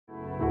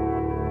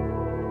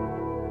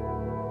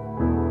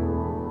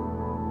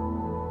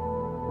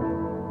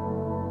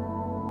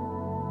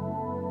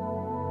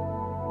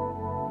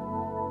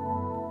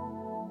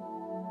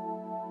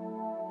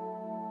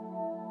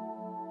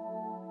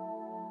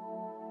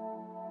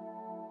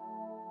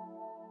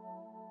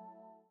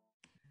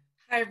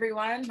Hi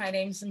everyone, my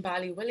name is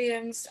Mbali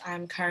Williams.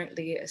 I'm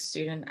currently a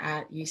student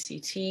at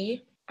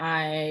UCT.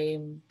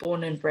 I'm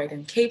born and bred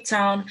in Cape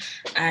Town,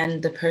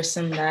 and the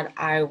person that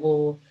I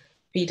will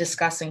be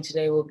discussing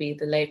today will be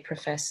the late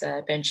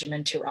Professor Ben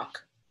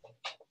Toerok.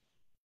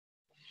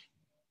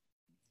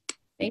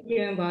 Thank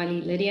you,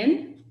 Mbali.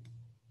 Lydian?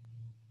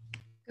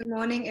 Good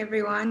morning,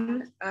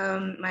 everyone.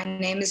 My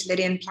name is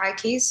Danelle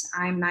Plaatjies.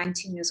 I'm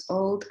 19 years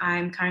old.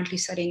 I'm currently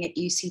studying at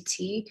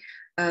UCT,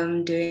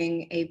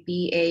 doing a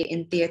BA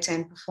in Theatre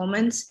and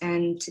Performance,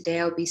 and today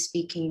I'll be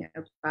speaking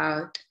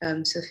about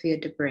Sophia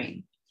de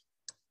Bruin.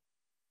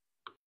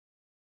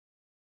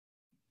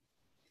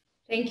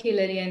 Thank you,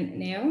 Lydian.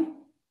 Neo?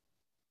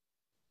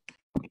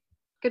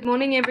 Good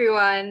morning,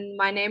 everyone.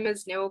 My name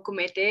is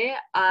Commemorate.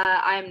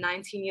 I am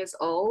 19 years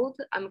old.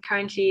 I'm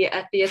currently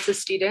a theatre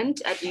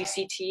student at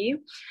UCT,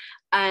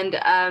 and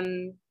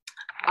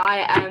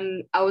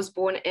I was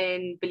born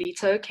in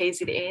Belito,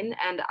 KZN,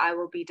 and I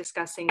will be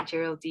discussing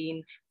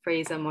Geraldine,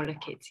 Fraser,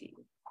 Moleketi.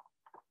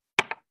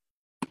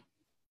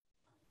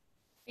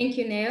 Thank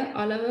you, Neo.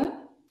 Oliver?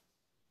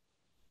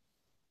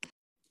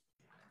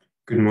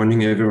 Good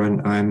morning,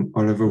 everyone. I'm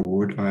Oliver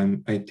Ward.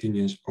 I'm 18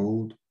 years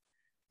old.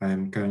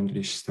 I'm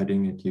currently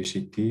studying at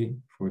UCT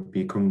for a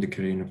BCom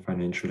degree in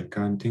financial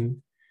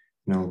accounting,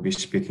 and I'll be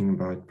speaking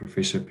about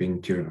Professor Ben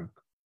Toerok.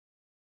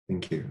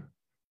 Thank you.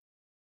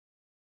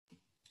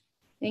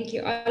 Thank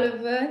you,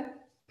 Oliver.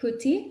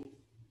 Puti?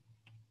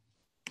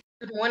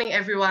 Good morning,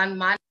 everyone.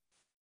 My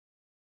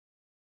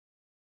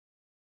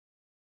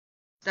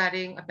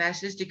studying a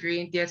bachelor's degree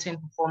in theatre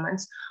and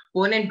performance,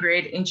 born and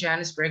bred in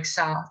Johannesburg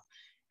South.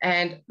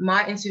 And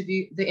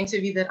the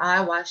interview that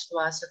I watched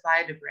was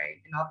Sophia de Bruin,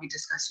 and I'll be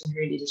discussing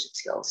her leadership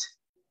skills.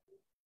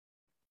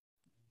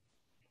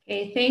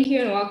 Okay, thank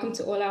you and welcome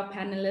to all our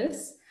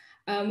panelists.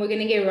 We're going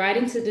to get right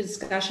into the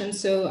discussion.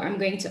 So I'm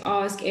going to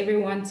ask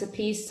everyone to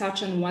please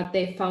touch on what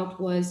they felt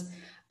was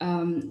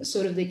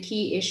sort of the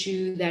key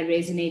issue that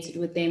resonated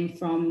with them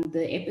from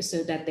the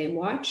episode that they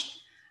watched.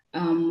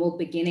 We'll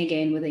begin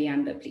again with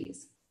Ayanda,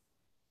 please.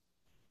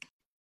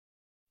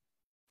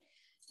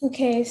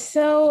 Okay,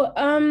 so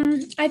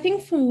I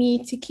think for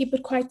me, to keep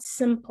it quite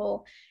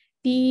simple,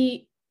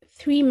 the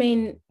three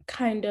main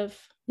kind of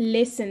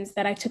lessons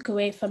that I took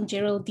away from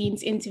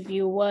Geraldine's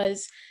interview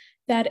was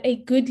that a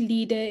good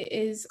leader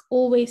is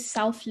always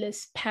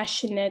selfless,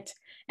 passionate,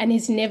 and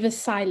is never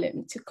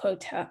silent, to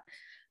quote her.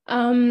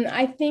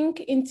 I think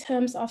in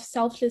terms of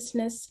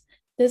selflessness,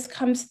 this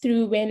comes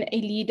through when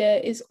a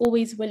leader is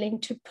always willing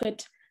to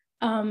put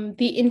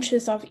the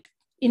interests of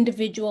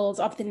individuals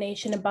of the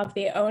nation above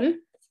their own.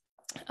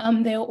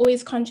 They're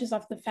always conscious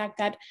of the fact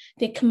that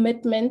their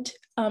commitment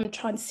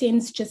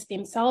transcends just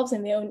themselves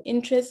and their own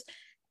interests.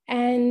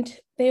 And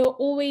they're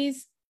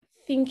always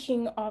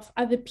thinking of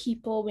other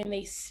people when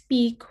they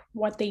speak,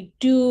 what they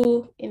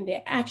do in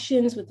their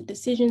actions, with the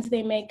decisions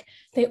they make.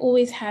 They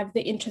always have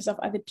the interests of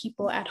other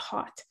people at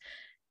heart.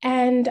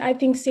 And I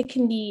think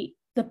secondly,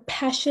 the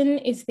passion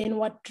is then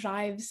what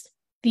drives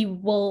the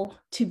will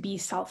to be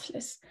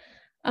selfless.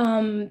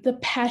 The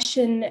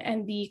passion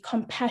and the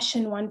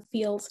compassion one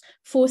feels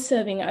for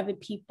serving other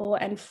people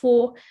and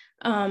for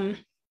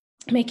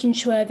making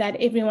sure that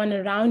everyone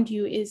around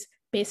you is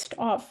best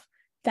off.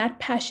 That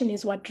passion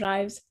is what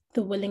drives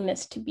the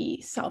willingness to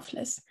be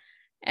selfless.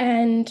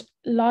 And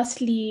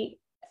lastly,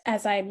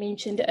 as I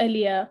mentioned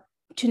earlier,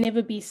 to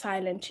never be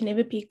silent, to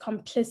never be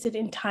complicit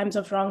in times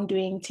of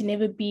wrongdoing, to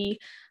never be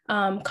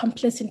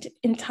complicit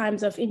in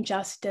times of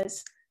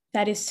injustice.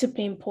 That is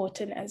super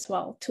important as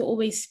well, to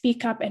always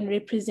speak up and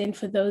represent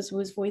for those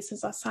whose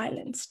voices are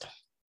silenced.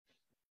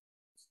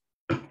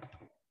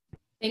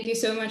 Thank you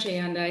so much,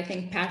 Ayanda. I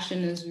think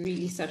passion is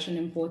really such an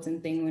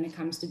important thing when it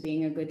comes to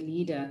being a good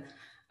leader.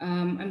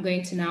 I'm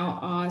going to now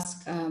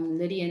ask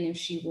Lydian if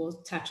she will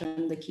touch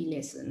on the key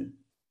lesson.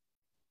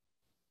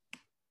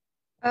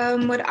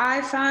 What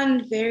I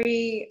found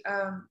very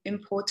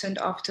important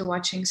after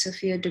watching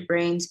Sophia de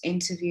Bruin's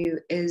interview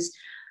is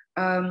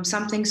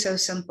something so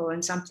simple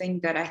and something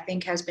that I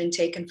think has been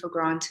taken for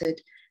granted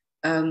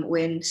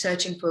when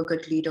searching for a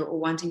good leader or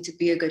wanting to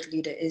be a good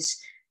leader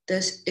is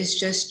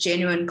just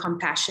genuine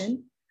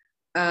compassion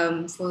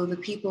for the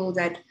people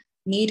that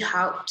need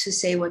help to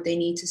say what they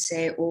need to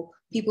say, or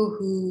people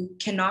who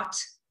cannot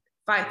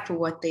fight for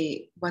what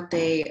they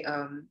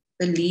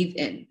believe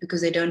in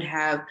because they don't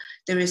have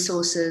the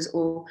resources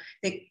or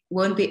they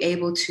won't be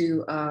able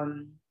to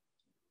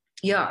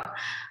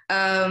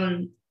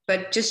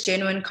but just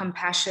genuine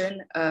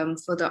compassion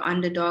for the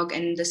underdog.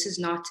 And this is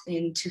not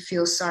to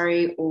feel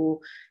sorry or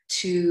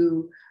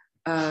to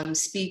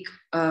speak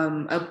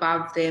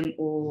above them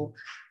or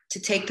to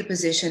take the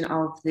position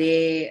of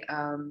their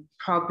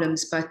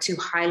problems, but to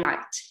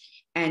highlight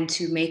and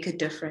to make a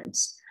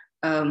difference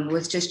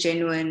with just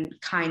genuine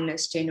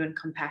kindness, genuine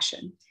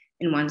compassion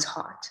in one's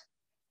heart.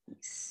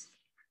 Yes.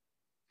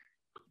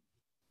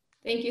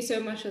 Thank you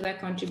so much for that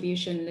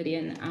contribution,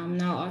 Lydian. I'm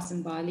now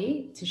asking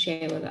Bali to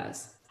share with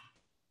us.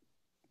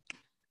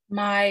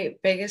 My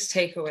biggest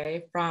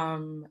takeaway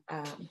from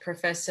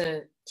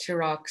Professor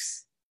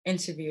Toerok's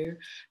interview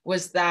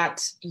was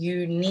that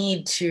you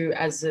need to,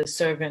 as a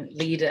servant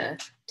leader,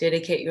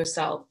 dedicate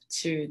yourself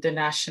to the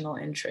national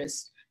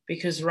interest,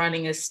 because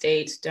running a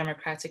state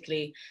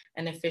democratically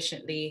and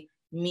efficiently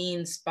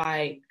means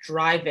by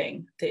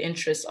driving the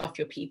interests of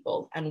your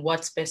people and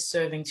what's best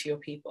serving to your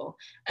people,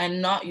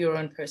 and not your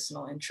own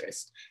personal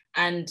interest.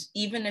 And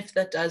even if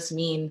that does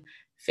mean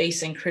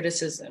facing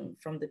criticism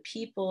from the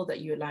people that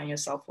you align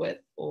yourself with,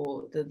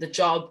 or the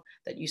job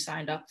that you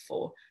signed up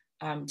for,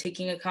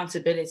 taking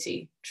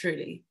accountability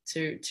truly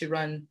to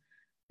run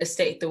a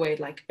state the way it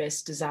like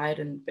best desired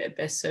and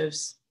best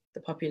serves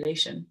the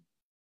population.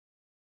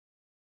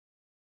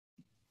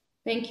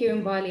 Thank you,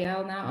 Mbali.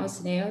 I'll now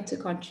ask Neo to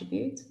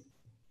contribute.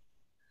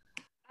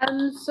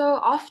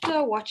 So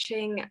after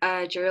watching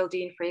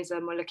Geraldine,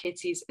 Fraser,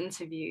 Moleketi's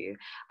interview,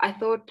 I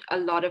thought a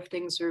lot of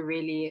things were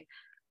really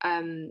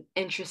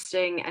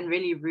interesting and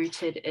really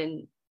rooted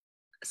in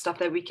stuff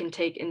that we can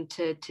take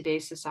into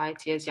today's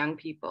society as young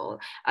people.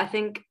 I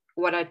think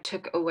what I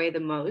took away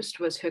the most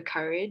was her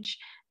courage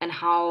and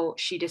how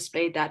she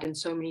displayed that in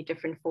so many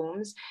different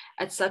forms.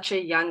 At such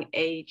a young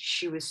age,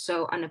 she was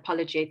so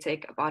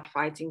unapologetic about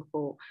fighting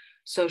for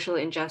social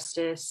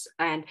injustice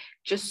and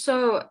just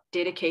so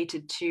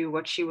dedicated to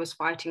what she was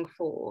fighting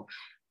for.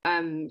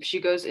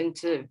 She goes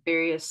into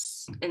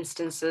various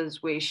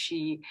instances where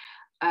she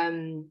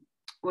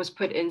was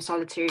put in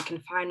solitary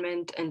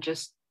confinement and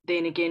just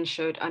then again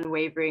showed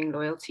unwavering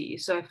loyalty.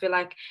 So I feel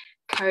like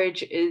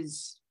courage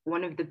is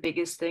one of the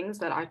biggest things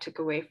that I took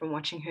away from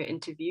watching her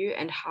interview,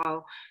 and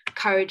how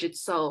courage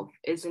itself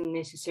isn't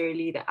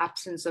necessarily the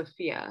absence of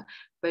fear,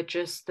 but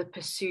just the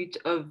pursuit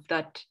of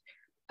that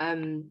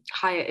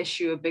higher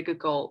issue, a bigger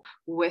goal,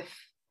 with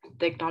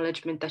the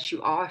acknowledgement that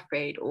you are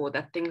afraid or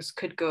that things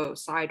could go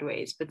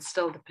sideways, but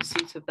still the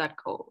pursuit of that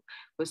goal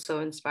was so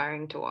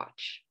inspiring to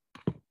watch.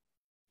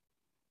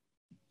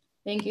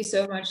 Thank you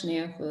so much,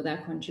 Nea, for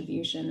that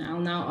contribution. I'll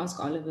now ask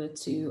Oliver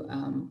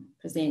to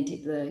present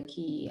the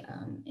key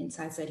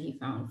insights that he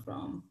found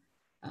from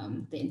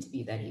the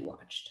interview that he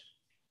watched.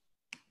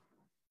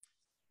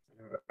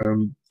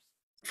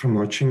 From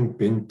watching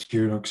Ben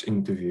Toerok's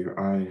interview,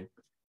 I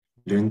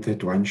learned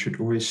that one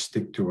should always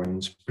stick to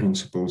one's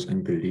principles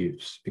and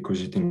beliefs,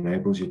 because it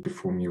enables you to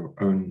form your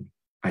own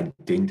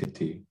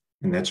identity.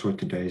 And that's what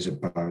today is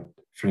about,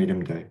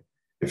 Freedom Day,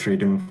 the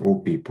freedom of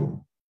all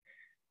people.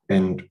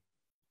 And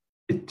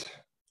it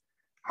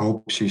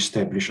helps you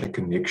establish a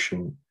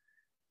connection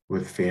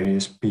with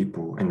various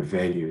people and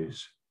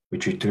values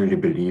which you truly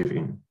believe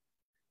in.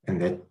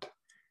 And that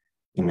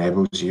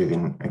enables you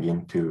then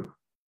again to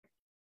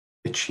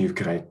achieve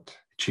great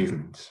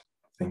achievements.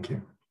 Thank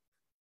you.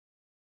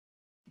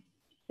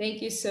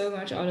 Thank you so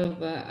much,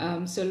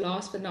 Oliver. So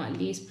last but not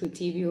least,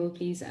 Prutivi will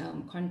please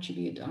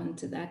contribute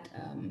onto that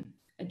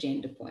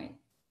agenda point.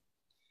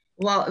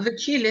 Well, the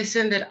key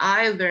lesson that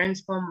I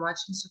learned from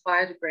watching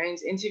Sophia de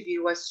Bruin's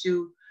interview was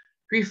to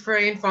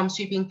refrain from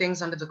sweeping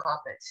things under the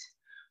carpet.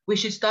 We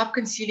should stop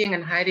concealing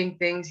and hiding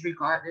things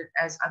regarded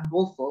as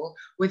unlawful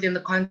within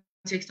the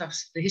context of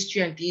the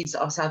history and deeds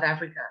of South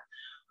Africa.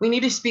 We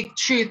need to speak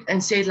truth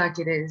and say it like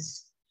it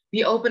is.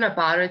 Be open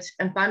about it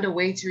and find a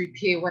way to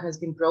repair what has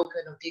been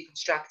broken or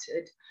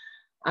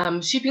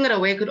deconstructed. Sweeping it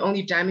away could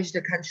only damage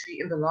the country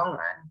in the long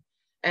run.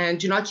 And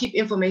do not keep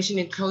information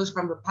enclosed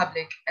from the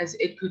public, as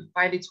it could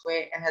find its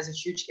way and has a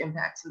huge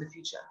impact in the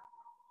future.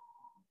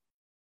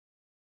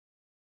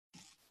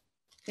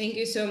 Thank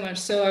you so much.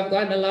 So I've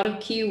got a lot of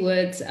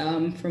keywords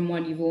from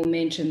what you've all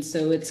mentioned.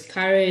 So it's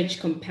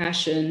courage,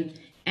 compassion,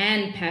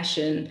 and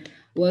passion,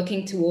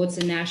 working towards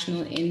a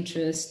national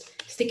interest,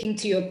 sticking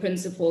to your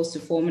principles to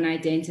form an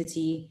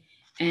identity,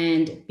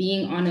 and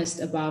being honest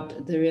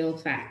about the real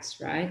facts,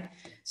 right?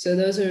 So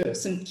those are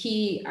some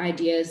key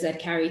ideas that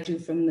carry through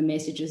from the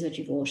messages that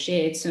you've all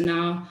shared. So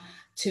now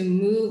to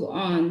move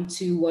on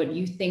to what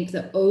you think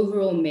the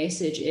overall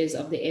message is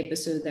of the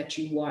episode that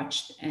you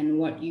watched and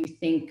what you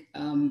think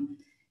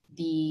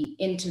the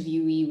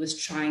interviewee was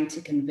trying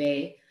to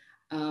convey.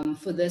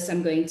 For this,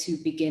 I'm going to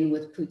begin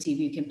with Puti. If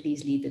you can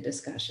please lead the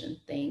discussion.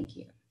 Thank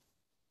you.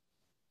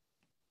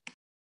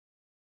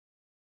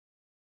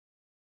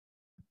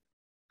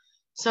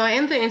 So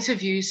in the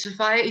interview,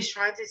 Sophia is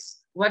trying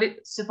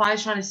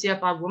to say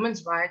about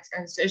women's rights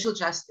and social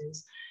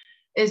justice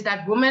is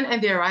that women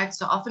and their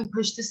rights are often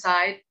pushed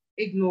aside,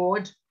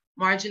 ignored,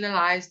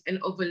 marginalized, and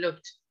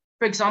overlooked.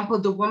 For example,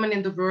 the women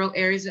in the rural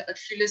areas are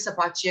clueless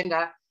about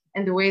gender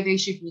and the way they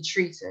should be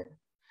treated.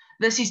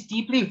 This is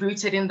deeply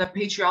rooted in the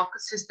patriarchal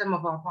system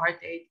of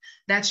apartheid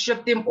that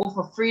stripped them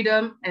of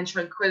freedom and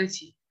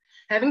tranquility.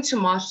 Having to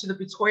march to the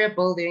Pretoria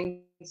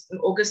buildings on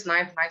August 9,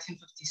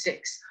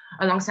 1956,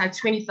 alongside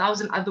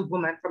 20,000 other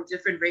women from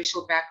different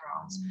racial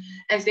backgrounds,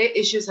 as their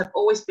issues have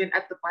always been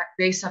at the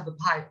base of the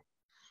pile.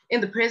 In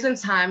the present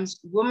times,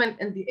 women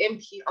in the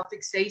MP are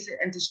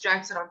fixated and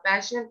distracted on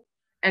fashion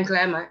and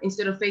glamour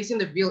instead of facing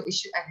the real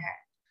issue at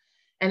hand,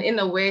 and in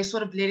a way,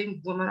 sort of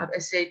letting women of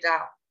SA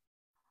down.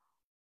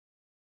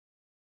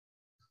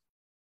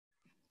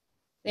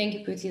 Thank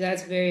you, Puti.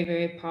 That's very,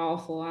 very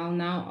powerful. I'll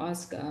now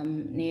ask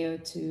Neo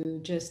to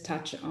just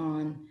touch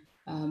on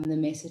the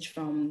message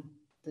from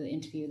the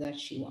interview that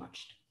she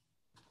watched.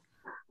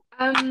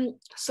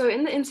 So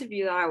in the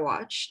interview that I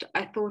watched,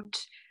 I thought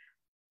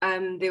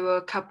there were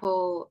a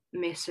couple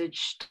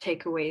message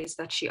takeaways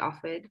that she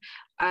offered.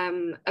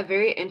 A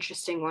very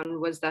interesting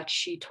one was that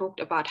she talked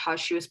about how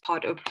she was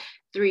part of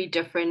 3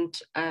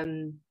 different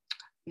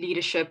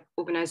leadership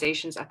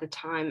organizations at the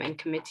time and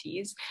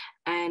committees.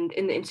 And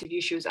in the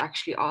interview, she was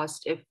actually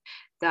asked if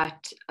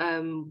that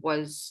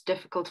was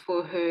difficult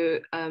for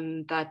her,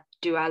 that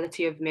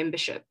duality of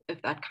membership,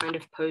 if that kind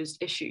of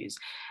posed issues.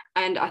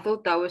 And I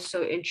thought that was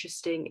so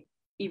interesting,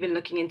 even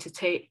looking into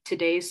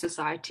today's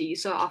society.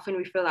 So often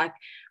we feel like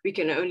we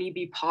can only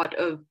be part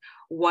of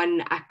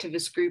one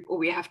activist group, or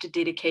we have to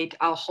dedicate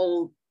our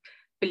whole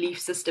belief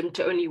system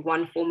to only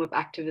one form of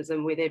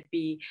activism, whether it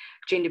be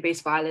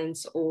gender-based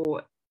violence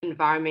or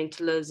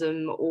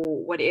environmentalism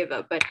or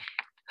whatever. But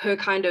her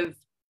kind of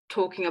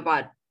talking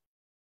about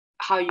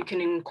how you can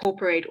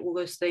incorporate all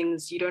those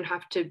things, you don't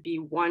have to be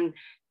one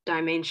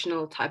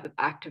dimensional type of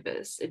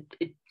activist.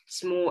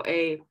 It's more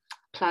a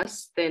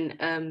plus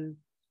than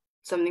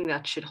something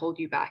that should hold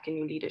you back in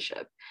your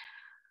leadership.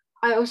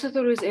 I also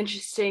thought it was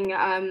interesting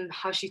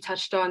how she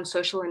touched on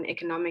social and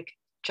economic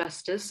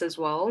justice as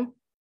well.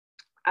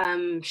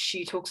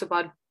 She talks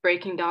about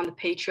breaking down the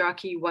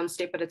patriarchy one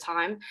step at a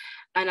time.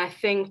 And I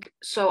think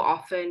so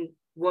often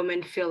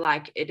women feel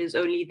like it is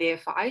only their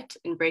fight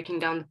in breaking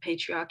down the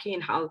patriarchy,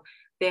 and how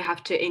they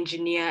have to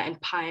engineer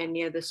and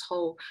pioneer this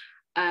whole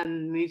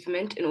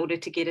movement in order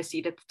to get a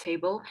seat at the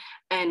table.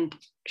 And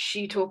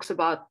she talks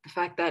about the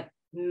fact that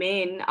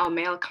men, our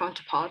male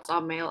counterparts,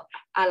 our male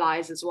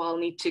allies as well,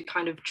 need to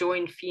kind of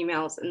join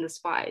females in this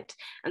fight.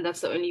 And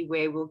that's the only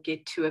way we'll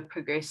get to a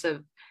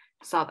progressive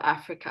South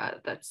Africa.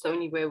 That's the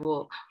only way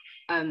we'll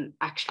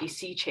actually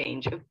see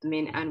change if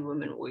men and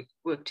women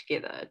work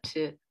together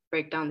to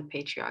break down the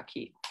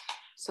patriarchy.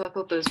 So I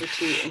thought those were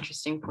 2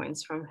 interesting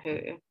points from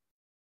her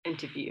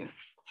interview.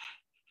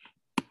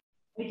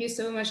 Thank you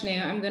so much,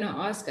 Neo. I'm going to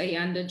ask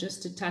Ayanda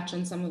just to touch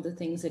on some of the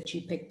things that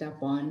you picked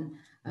up on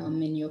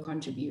in your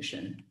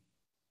contribution.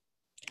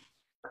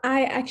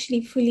 I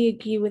actually fully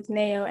agree with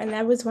Neo, and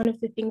that was one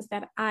of the things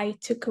that I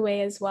took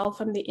away as well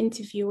from the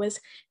interview, was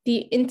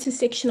the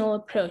intersectional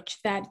approach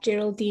that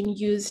Geraldine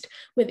used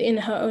within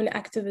her own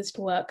activist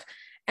work.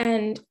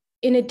 And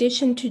in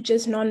addition to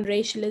just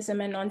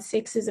non-racialism and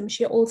non-sexism,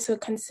 she also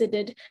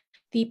considered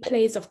the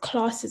plays of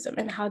classism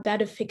and how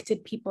that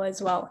affected people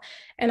as well.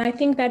 And I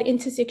think that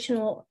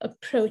intersectional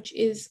approach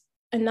is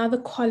another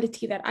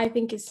quality that I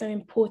think is so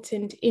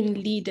important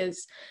in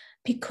leaders.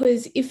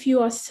 Because if you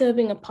are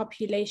serving a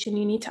population,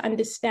 you need to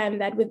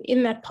understand that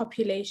within that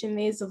population,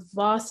 there's a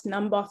vast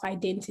number of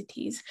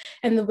identities,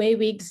 and the way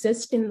we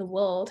exist in the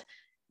world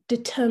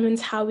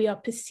determines how we are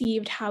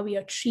perceived, how we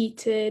are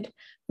treated,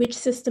 which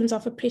systems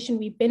of oppression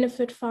we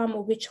benefit from,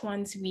 or which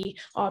ones we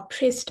are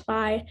oppressed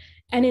by.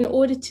 And in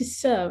order to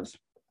serve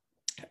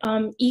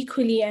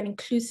equally and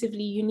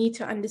inclusively, you need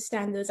to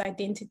understand those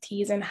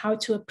identities and how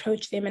to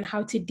approach them and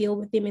how to deal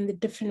with them in the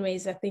different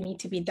ways that they need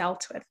to be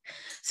dealt with.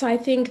 So I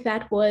think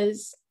that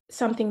was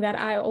something that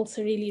I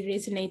also really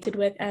resonated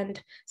with,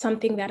 and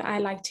something that I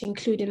like to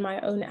include in my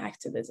own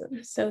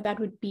activism. So that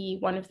would be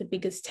one of the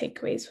biggest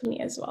takeaways for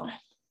me as well.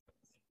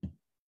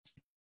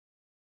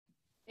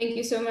 Thank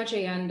you so much,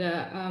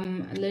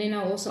 Ayanda. Lynn,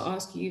 I'll also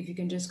ask you if you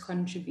can just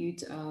contribute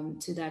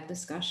to that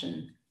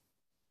discussion.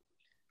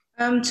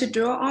 To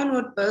draw on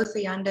what both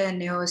Ayanda and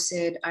Neo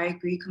said, I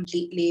agree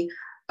completely.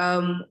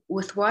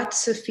 With what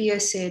Sophia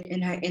said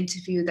in her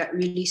interview, that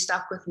really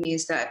stuck with me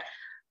is that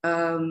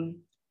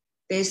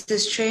there's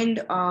this trend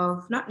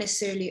of, not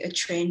necessarily a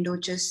trend, or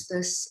just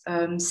this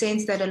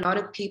sense that a lot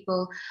of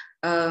people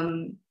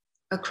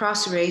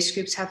across race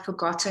groups have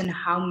forgotten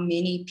how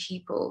many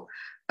people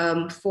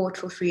fought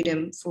for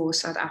freedom for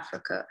South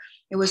Africa.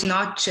 It was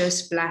not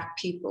just Black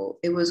people,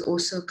 it was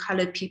also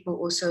colored people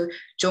also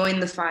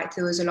joined the fight.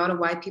 There was a lot of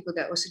white people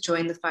that also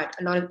joined the fight,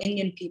 a lot of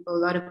Indian people,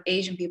 a lot of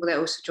Asian people that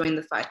also joined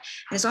the fight.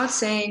 And it's not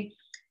saying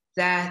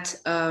that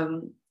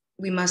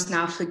we must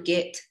now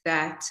forget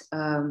that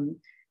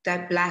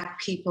that Black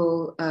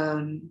people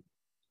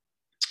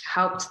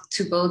helped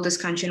to build this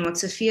country. And what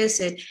Sophia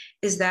said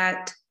is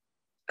that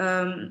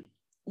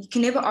you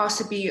can never ask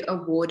to be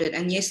awarded.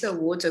 And yes, the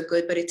awards are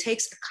good, but it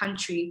takes a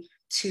country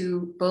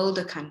to build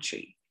a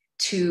country,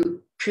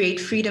 to create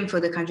freedom for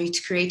the country,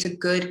 to create a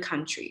good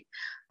country.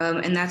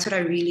 And that's what I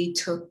really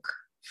took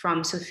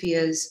from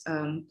Sophia's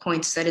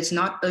points, that it's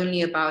not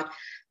only about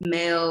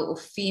male or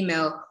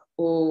female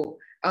or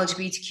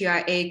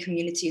LGBTQIA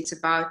community, it's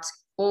about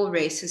all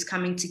races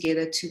coming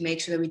together to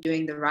make sure that we're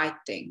doing the right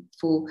thing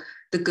for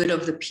the good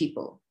of the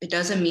people. It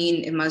doesn't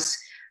mean it must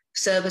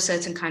serve a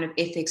certain kind of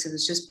ethics, it will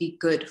just be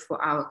good for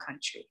our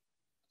country.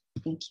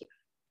 Thank you.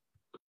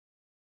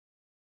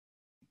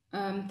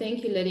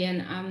 Thank you, Lydia.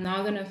 And I'm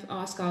now going to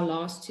ask our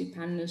last 2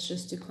 panelists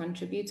just to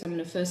contribute. So I'm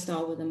going to first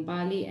start with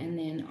Mbali, and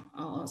then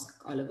I'll ask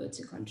Oliver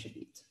to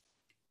contribute.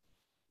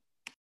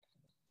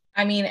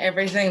 I mean,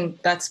 everything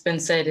that's been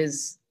said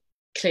is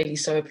clearly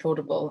so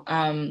applaudable.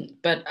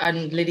 But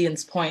on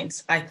Lydian's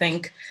points, I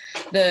think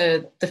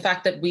the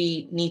fact that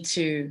we need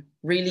to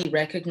really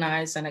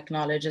recognize and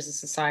acknowledge as a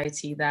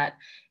society that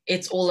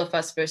it's all of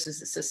us versus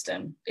the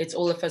system. It's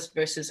all of us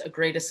versus a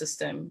greater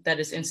system that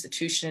is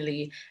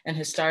institutionally and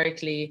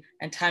historically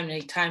and time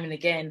and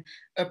again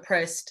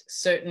oppressed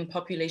certain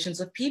populations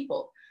of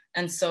people.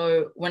 And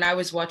so when I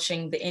was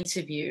watching the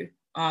interview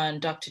on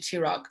Dr.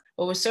 Toerok,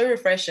 what was so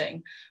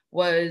refreshing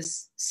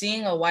was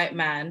seeing a white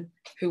man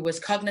who was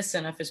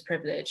cognizant of his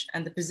privilege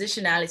and the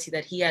positionality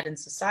that he had in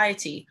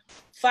society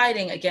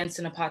fighting against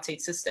an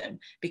apartheid system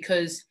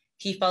because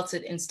he felt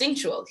it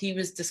instinctual. He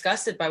was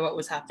disgusted by what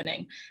was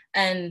happening,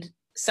 and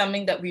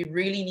something that we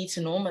really need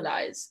to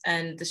normalize.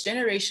 And this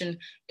generation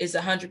is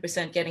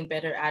 100% getting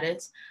better at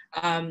it,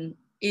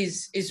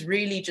 is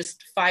really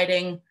just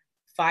fighting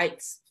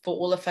fights for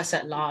all of us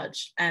at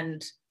large,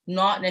 and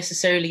not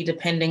necessarily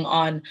depending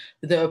on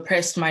the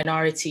oppressed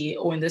minority,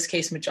 or in this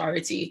case,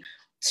 majority,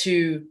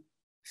 to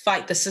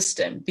fight the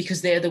system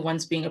because they're the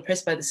ones being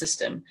oppressed by the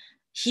system.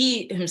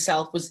 He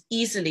himself was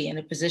easily in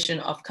a position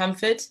of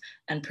comfort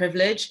and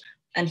privilege,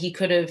 and he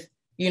could have,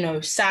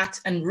 sat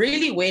and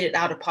really waited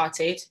out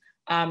apartheid,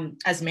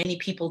 as many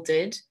people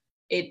did.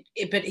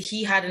 But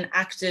he had an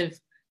active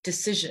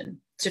decision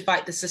to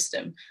fight the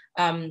system,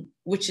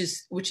 which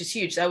is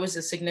huge. That was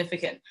a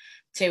significant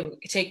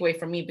takeaway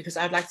from me, because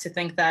I'd like to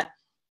think that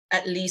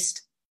at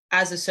least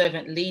as a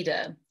servant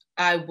leader,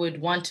 I would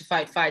want to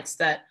fight fights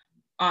that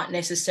aren't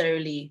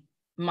necessarily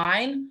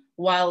mine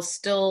while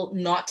still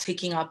not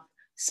taking up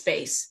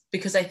space.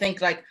 Because I think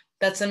like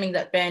that's something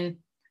that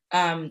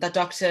that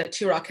Dr.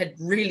 Toerok had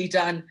really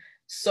done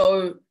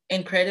so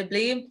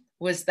incredibly,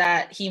 was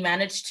that he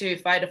managed to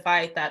fight a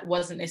fight that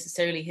wasn't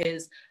necessarily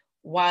his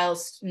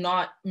whilst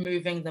not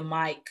moving the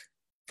mic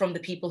from the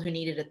people who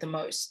needed it the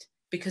most,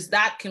 because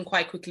that can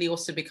quite quickly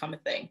also become a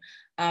thing.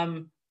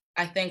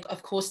 I think,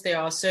 of course, there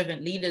are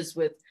servant leaders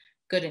with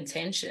good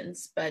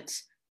intentions, but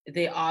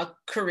there are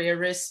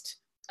careerist,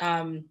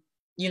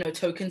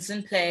 tokens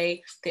in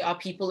play. There are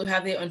people who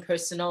have their own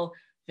personal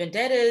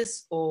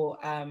vendettas or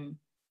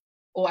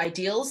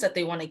ideals that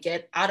they want to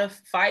get out of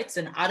fights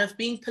and out of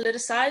being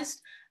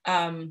politicized.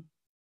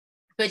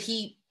 But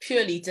he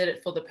purely did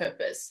it for the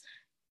purpose,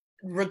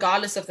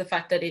 regardless of the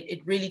fact that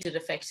it really did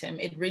affect him.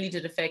 It really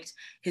did affect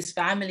his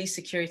family's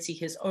security,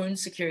 his own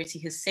security,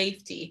 his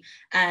safety.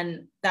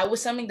 And that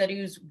was something that he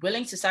was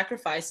willing to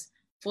sacrifice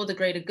for the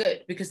greater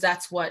good, because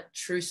that's what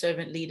true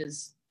servant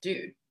leaders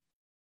do.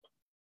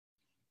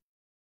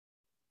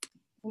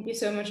 Thank you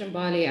so much,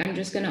 Mbali. I'm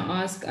just going to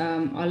ask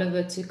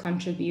Oliver to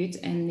contribute,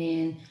 and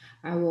then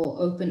I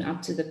will open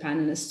up to the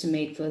panelists to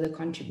make further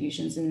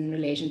contributions in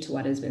relation to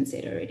what has been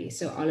said already.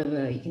 So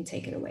Oliver, you can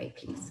take it away,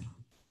 please.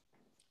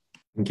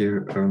 Thank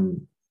you.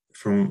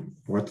 From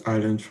what I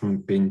learned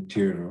from Ben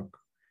Toerok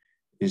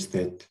is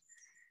that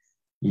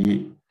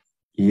he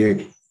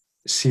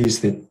sees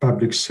that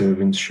public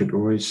servants should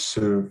always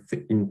serve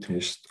the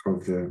interest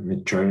of the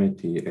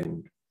majority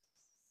and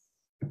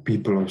the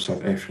people of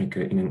South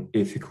Africa in an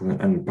ethical and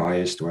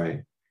unbiased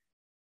way.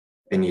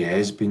 And he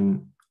has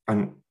been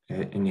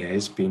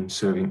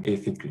serving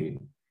ethically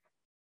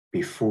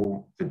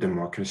before the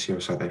democracy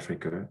of South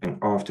Africa and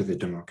after the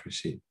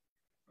democracy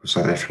of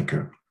South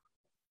Africa.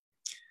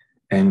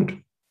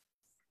 And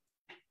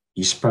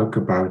he spoke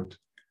about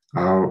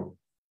how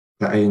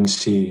the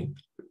ANC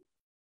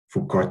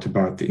forgot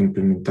about the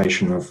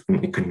implementation of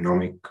an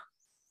economic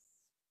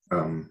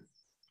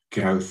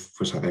growth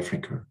for South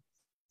Africa.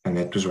 And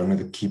that was one of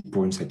the key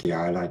points that he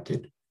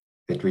highlighted,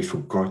 that we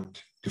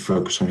forgot to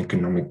focus on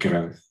economic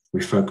growth.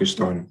 We focused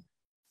on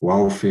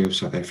welfare of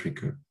South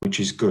Africa,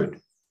 which is good.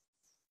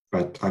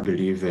 But I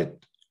believe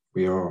that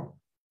we are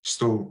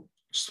still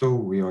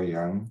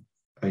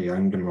a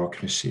young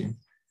democracy.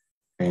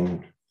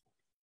 And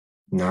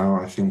now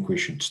I think we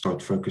should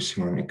start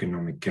focusing on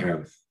economic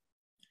growth.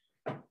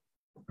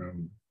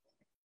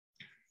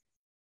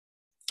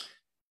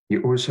 He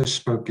also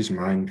spoke his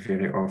mind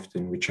very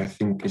often, which I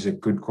think is a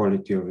good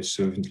quality of a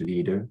servant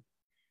leader.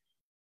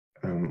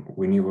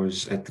 When he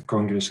was at the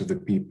Congress of the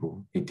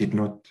People, he did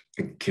not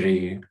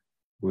agree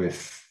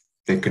with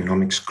the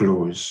economics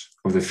clause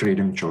of the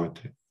Freedom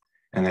Charter,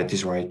 and that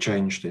is why he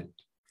changed it.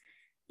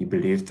 He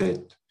believed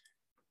that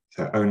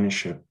the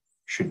ownership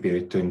should be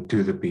returned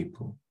to the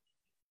people.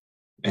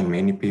 And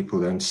many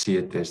people don't see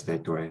it as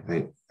that way.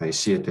 They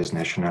see it as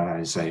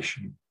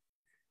nationalization.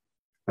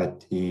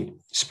 But he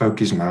spoke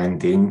his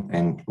mind then,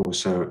 and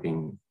also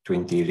in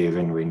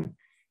 2011 when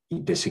he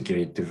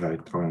disagreed to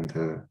vote on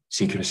the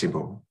secrecy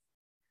bill.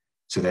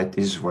 So that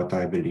is what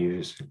I believe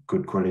is a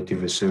good quality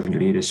of a servant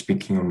leader,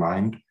 speaking your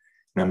mind,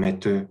 no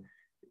matter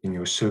in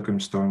your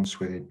circumstance,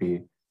 whether it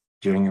be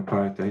during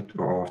apartheid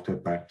or after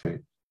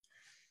apartheid.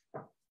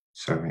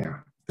 So yeah,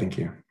 thank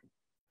you.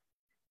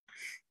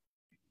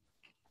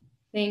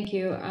 Thank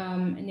you.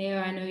 Neo,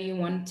 I know you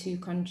want to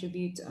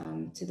contribute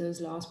to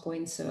those last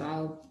points, so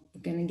I'm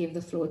going to give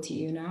the floor to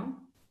you now.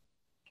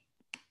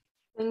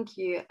 Thank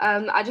you.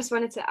 I just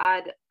wanted to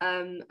add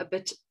a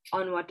bit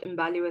on what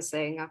Mbali was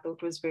saying. I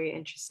thought was very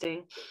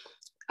interesting.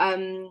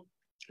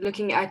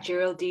 Looking at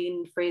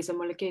Geraldine Fraser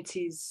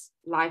Moleketi's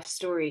life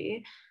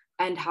story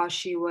and how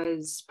she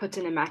was put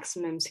in a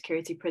maximum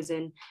security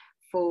prison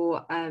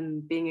for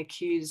being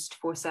accused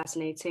for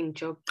assassinating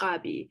Job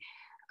Qabi,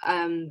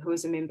 who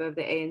was a member of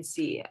the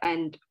ANC.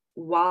 And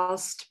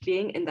whilst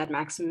being in that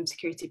maximum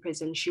security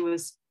prison,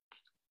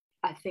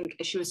 I think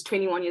she was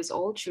 21 years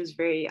old. She was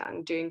very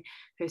young, doing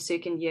her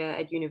second year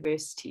at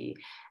university.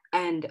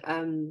 And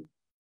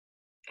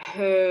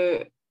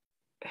her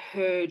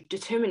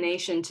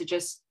determination to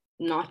just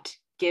not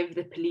give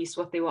the police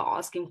what they were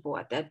asking for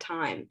at that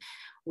time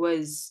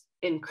was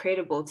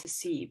incredible to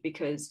see,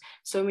 because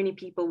so many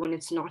people, when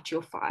it's not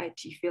your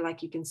fight, you feel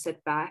like you can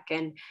sit back.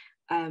 And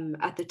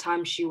at the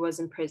time she was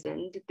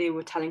imprisoned, they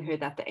were telling her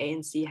that the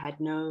ANC had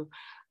no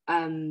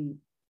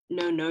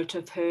note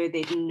of her.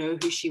 They didn't know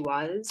who she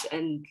was.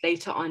 And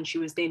later on, she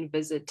was then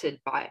visited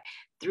by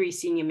 3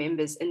 senior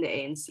members in the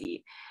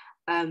ANC.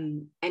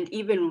 And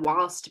even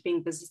whilst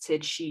being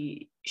visited,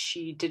 she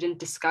didn't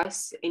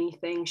discuss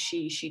anything.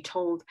 She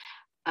told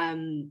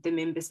the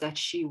members that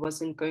she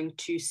wasn't going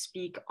to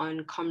speak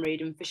on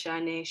Comrade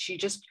Mfishane. She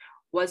just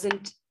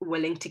wasn't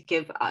willing to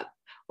give up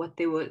what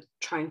they were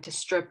trying to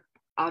strip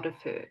out of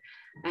her.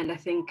 And I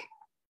think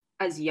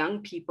as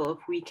young people, if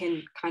we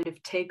can kind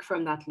of take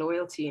from that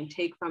loyalty and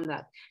take from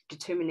that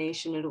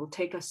determination, it will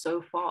take us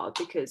so far,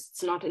 because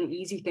it's not an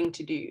easy thing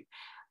to do.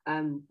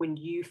 When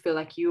you feel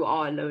like you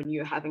are alone,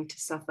 you're having to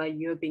suffer,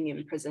 you're being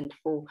imprisoned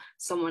for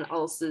someone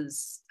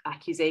else's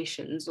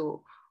accusations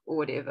or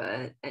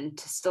whatever, and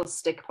to still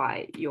stick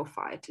by your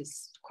fight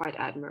is quite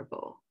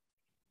admirable.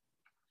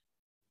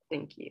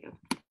 Thank you.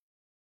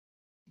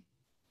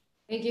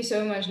 Thank you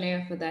so much,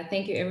 Naya, for that.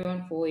 Thank you,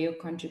 everyone, for your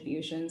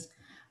contributions.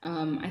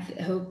 I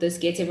hope this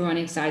gets everyone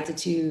excited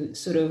to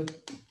sort of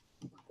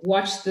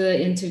watch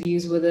the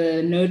interviews with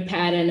a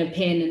notepad and a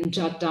pen and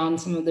jot down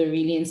some of the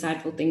really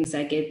insightful things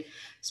that get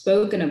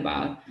spoken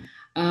about.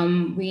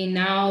 We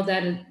now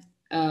that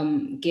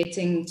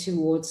getting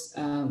towards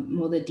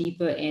more the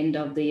deeper end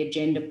of the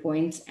agenda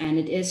points, and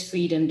it is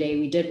Freedom Day.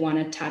 We did want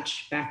to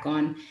touch back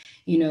on,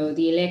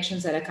 the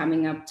elections that are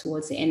coming up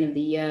towards the end of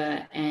the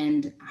year,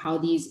 and how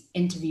these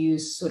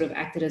interviews sort of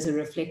acted as a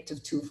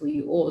reflective tool for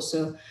you all.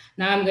 So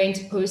now I'm going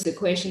to pose the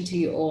question to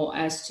you all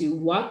as to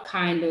what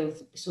kind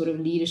of sort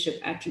of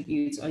leadership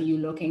attributes are you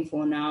looking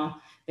for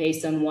now,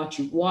 based on what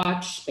you've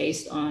watched,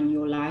 based on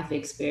your life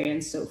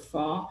experience so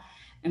far.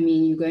 I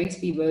mean, you're going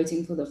to be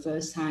voting for the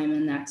first time,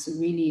 and that's a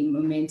really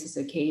momentous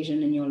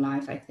occasion in your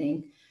life, I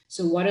think.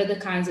 So what are the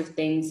kinds of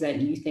things that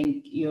you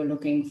think you're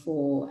looking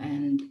for,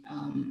 and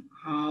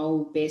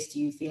how best do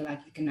you feel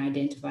like you can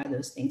identify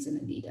those things in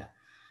a leader?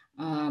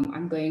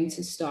 I'm going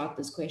to start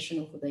this question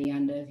off with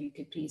Ayanda. If you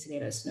could please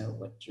let us know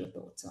what your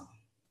thoughts are.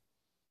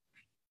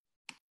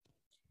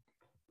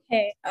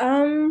 Okay,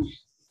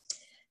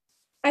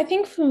 I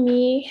think for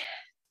me,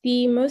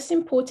 the most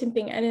important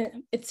thing,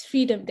 and it's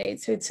Freedom Day,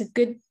 so it's a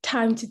good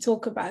time to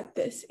talk about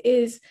this,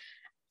 is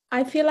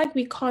I feel like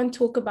we can't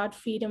talk about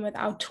freedom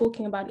without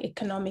talking about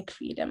economic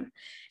freedom.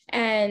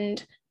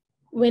 And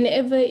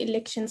whenever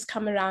elections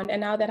come around,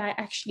 and now that I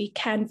actually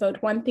can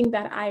vote, one thing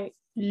that I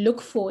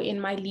look for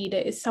in my leader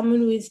is someone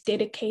who is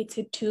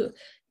dedicated to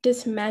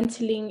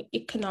dismantling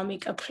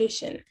economic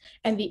oppression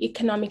and the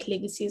economic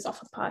legacies of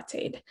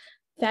apartheid.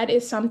 That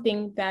is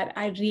something that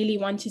I really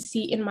want to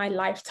see in my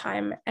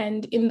lifetime,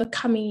 and in the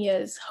coming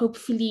years,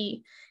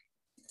 hopefully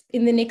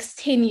in the next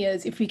 10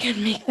 years, if we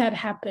can make that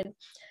happen.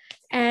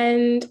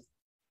 And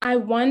I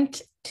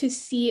want to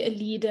see a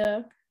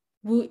leader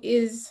who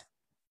is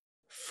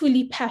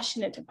fully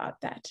passionate about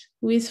that,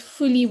 who is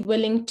fully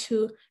willing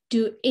to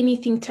do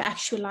anything to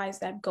actualize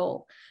that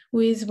goal,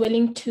 who is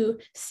willing to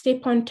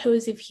step on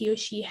toes if he or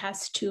she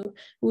has to,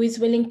 who is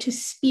willing to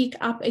speak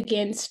up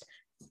against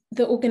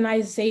the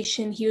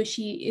organization he or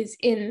she is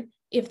in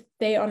if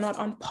they are not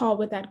on par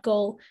with that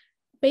goal,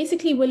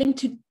 basically willing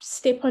to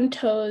step on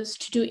toes,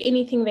 to do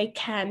anything they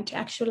can to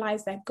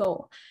actualize that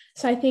goal.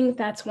 So I think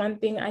that's one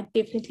thing I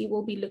definitely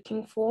will be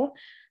looking for.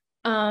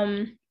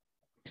 And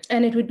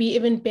it would be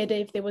even better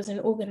if there was an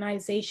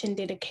organization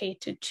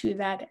dedicated to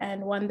that,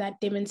 and one that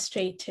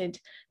demonstrated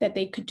that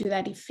they could do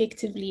that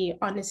effectively,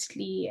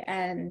 honestly,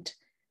 and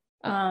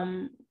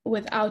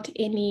without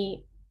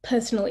any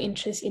personal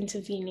interest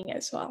intervening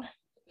as well.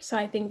 So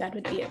I think that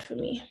would be it for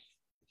me.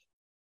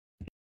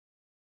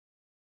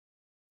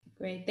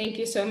 Great, thank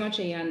you so much,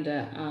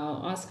 Ayanda.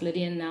 I'll ask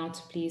Lydia now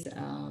to please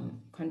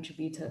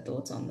contribute her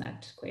thoughts on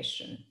that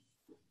question.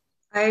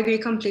 I agree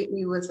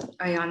completely with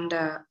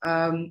Ayanda.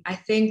 I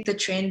think the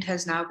trend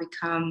has now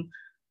become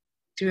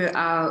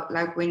throughout,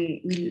 like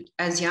when we,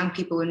 as young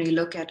people, when we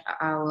look at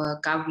our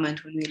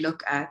government, when we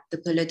look at the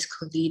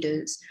political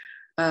leaders,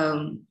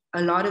 a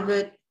lot of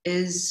it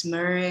is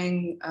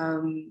mirroring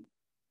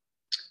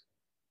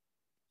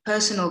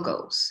personal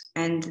goals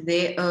and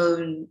their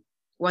own,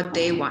 what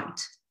they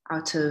want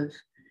out of,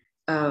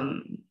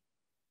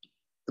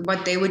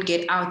 what they would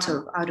get out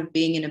of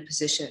being in a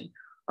position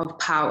of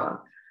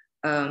power.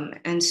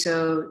 And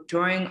so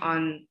drawing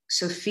on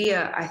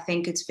Sophia, I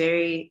think it's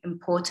very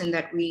important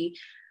that we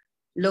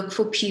look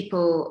for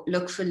people,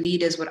 look for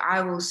leaders. What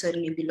I will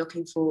certainly be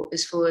looking for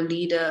is for a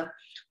leader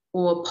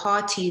or a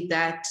party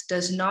that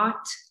does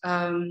not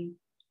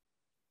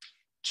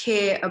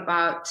care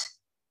about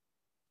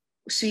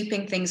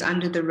sweeping things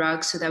under the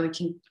rug so that we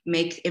can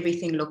make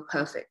everything look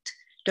perfect.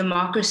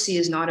 Democracy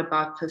is not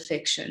about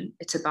perfection.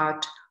 It's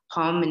about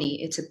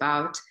harmony. It's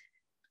about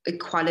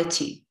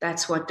equality.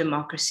 That's what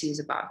democracy is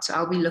about. So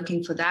I'll be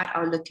looking for that.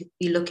 I'll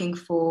be looking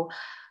for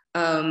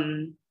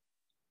a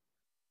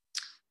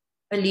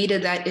leader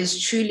that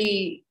is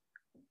truly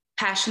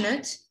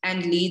passionate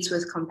and leads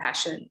with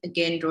compassion.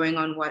 Again, drawing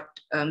on what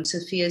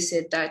Sophia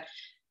said, that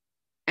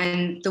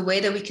and the way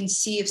that we can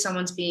see if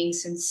someone's being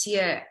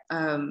sincere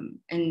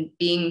and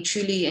being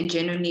truly and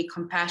genuinely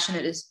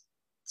compassionate is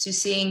to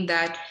seeing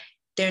that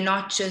they're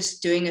not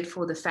just doing it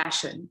for the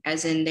fashion,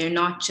 as in they're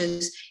not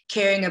just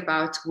caring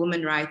about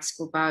women's rights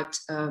or about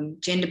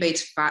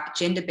gender-based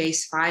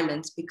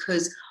violence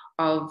because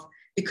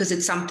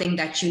it's something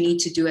that you need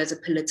to do as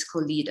a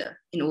political leader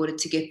in order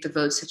to get the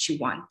votes that you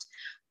want,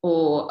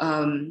 or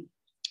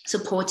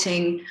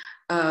supporting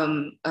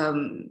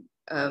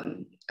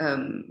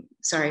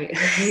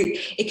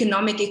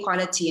economic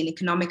equality and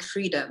economic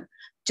freedom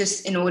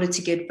just in order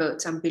to get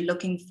votes. I'll be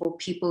looking for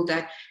people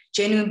that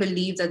genuinely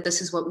believe that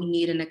this is what we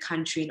need in a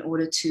country in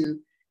order to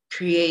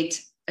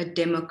create a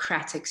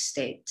democratic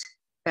state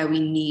that we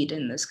need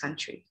in this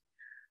country.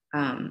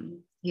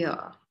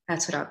 Yeah,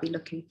 that's what I'll be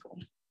looking for.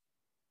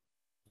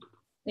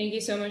 Thank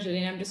you so much,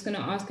 Geraldine. I'm just going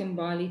to ask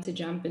Mbali to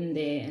jump in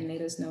there and let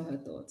us know her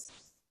thoughts.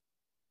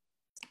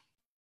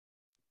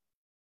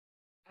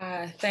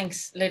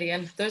 Thanks,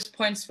 Lydian. Those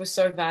points were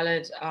so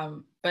valid,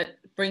 but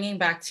bringing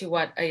back to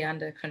what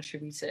Ayanda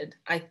contributed,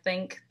 I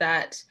think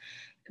that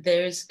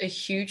there's a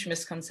huge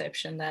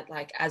misconception that,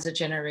 like, as a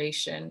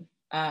generation,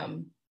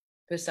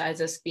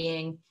 besides us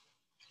being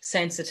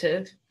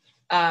sensitive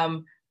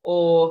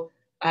or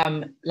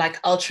like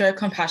ultra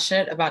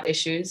compassionate about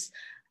issues,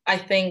 I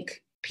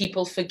think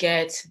people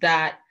forget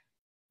that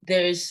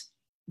there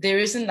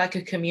isn't like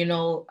a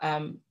communal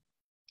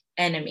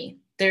enemy.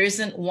 There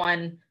isn't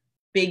one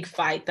big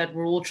fight that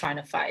we're all trying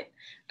to fight.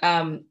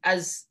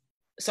 As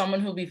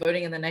someone who'll be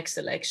voting in the next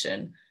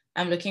election,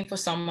 I'm looking for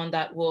someone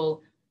that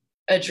will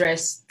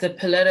address the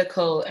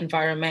political,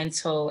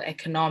 environmental,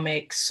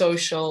 economic,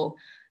 social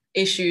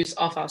issues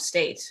of our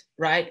state,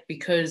 right?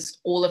 Because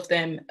all of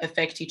them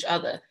affect each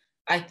other.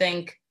 I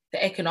think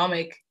the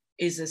economic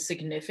is a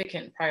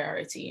significant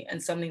priority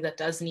and something that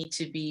does need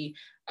to be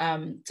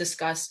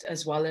discussed,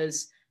 as well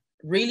as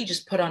really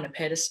just put on a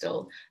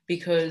pedestal.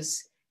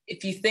 Because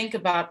if you think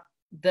about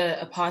the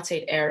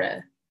apartheid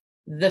era,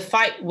 the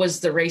fight was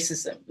the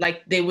racism.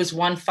 Like, there was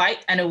one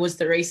fight and it was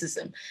the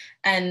racism.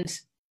 And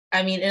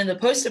I mean, in the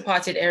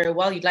post-apartheid era,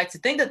 while you'd like to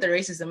think that the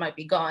racism might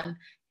be gone,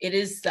 it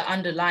is the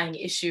underlying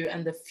issue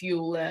and the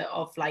fuel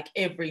of like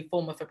every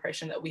form of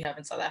oppression that we have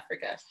in South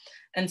Africa.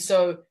 And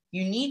so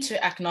you need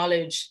to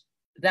acknowledge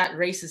that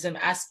racism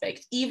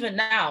aspect, even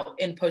now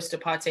in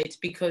post-apartheid,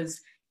 because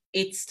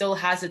it still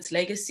has its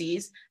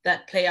legacies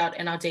that play out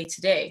in our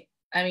day-to-day.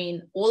 I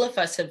mean, all of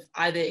us have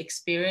either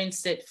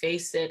experienced it,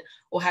 faced it,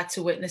 or had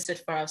to witness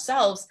it for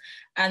ourselves.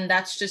 And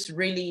that's just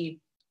really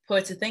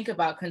poor to think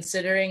about,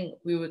 considering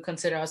we would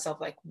consider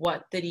ourselves like,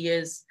 what, 30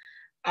 years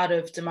out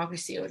of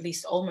democracy, or at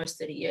least almost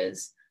 30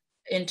 years.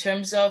 In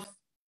terms of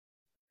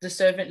the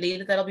servant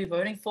leader that I'll be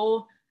voting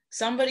for,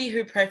 somebody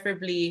who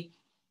preferably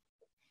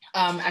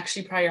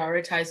actually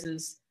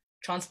prioritizes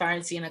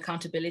transparency and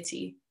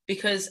accountability.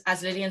 Because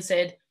as Lydian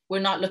said, we're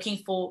not looking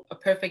for a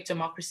perfect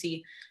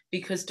democracy,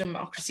 because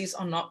democracies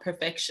are not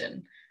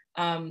perfection.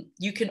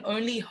 You can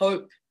only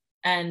hope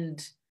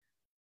and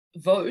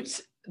vote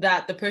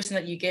that the person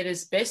that you get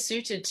is best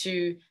suited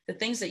to the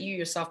things that you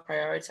yourself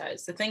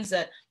prioritize, the things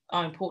that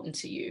are important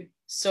to you.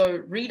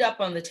 So read up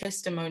on the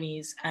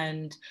testimonies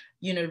and,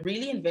 you know,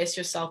 really invest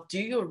yourself,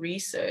 do your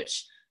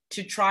research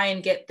to try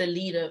and get the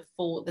leader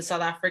for the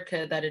South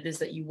Africa that it is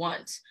that you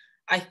want.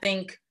 I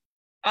think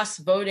us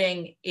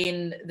voting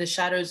in the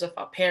shadows of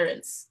our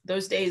parents,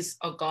 those days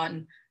are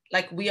gone.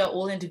 Like, we are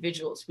all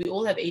individuals. We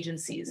all have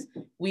agencies.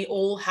 We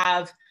all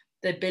have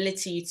the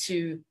ability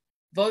to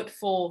vote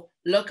for,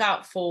 look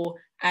out for,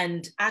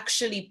 and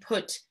actually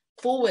put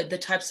forward the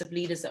types of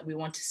leaders that we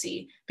want to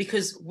see,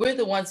 because we're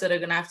the ones that are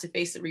going to have to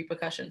face the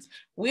repercussions.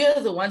 We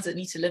are the ones that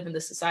need to live in the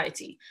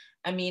society.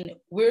 I mean,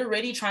 we're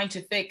already trying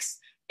to fix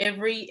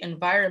every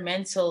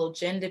environmental,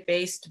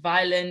 gender-based,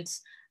 violent,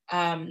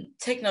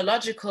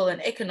 technological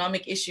and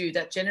economic issue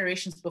that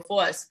generations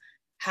before us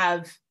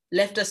have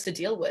left us to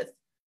deal with.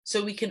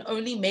 So we can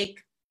only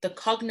make the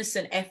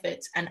cognizant effort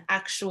and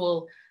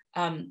actual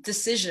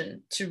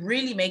decision to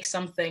really make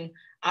something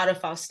out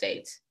of our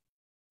state.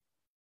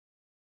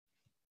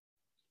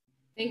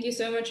 Thank you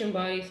so much,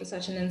 Mbali, for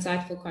such an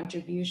insightful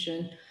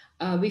contribution.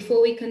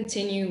 Before we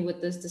continue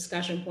with this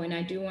discussion point,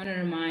 I do want to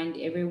remind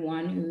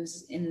everyone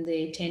who's in the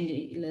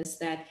attendee list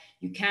that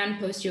you can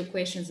post your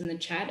questions in the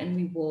chat, and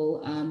we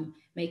will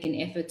make an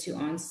effort to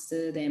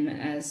answer them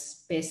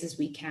as best as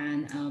we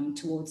can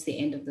towards the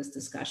end of this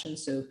discussion.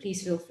 So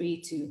please feel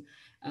free to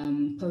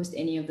post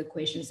any of the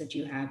questions that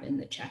you have in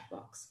the chat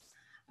box.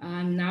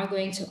 I'm now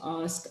going to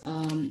ask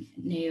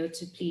Neo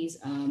to please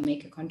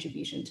make a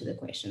contribution to the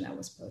question that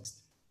was posed.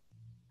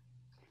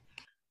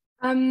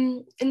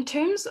 In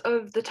terms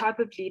of the type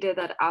of leader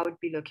that I would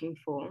be looking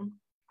for,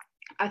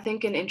 I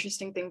think an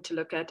interesting thing to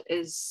look at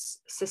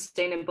is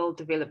sustainable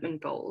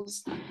development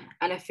goals.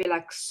 And I feel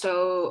like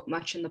so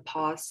much in the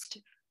past,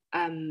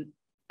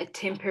 a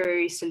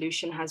temporary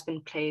solution has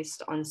been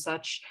placed on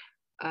such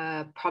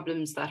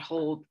problems that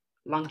hold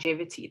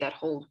longevity, that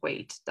hold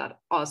weight, that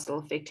are still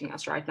affecting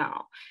us right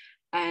now.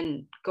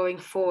 And going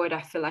forward,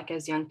 I feel like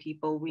as young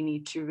people, we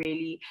need to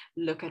really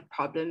look at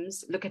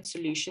problems, look at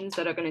solutions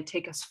that are going to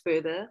take us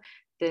further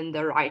than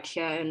the right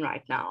here and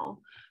right now.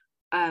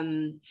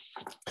 And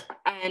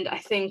I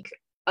think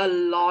a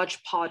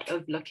large part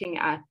of looking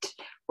at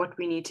what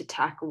we need to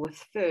tackle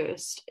with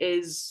first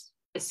is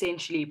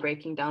essentially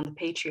breaking down the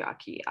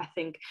patriarchy. I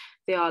think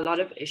there are a lot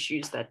of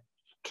issues that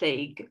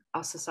plague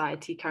our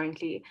society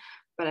currently,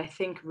 but I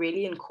think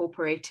really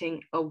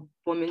incorporating a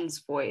woman's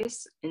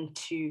voice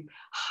into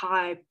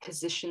high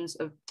positions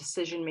of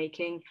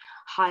decision-making,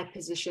 high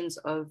positions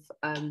of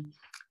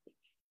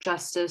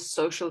justice,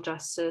 social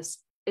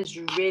justice is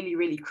really,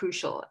 really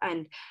crucial.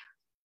 And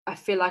I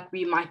feel like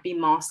we might be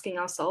masking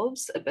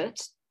ourselves a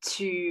bit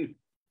to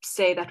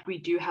say that we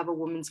do have a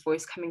woman's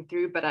voice coming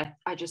through, but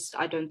I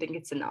don't think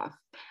it's enough.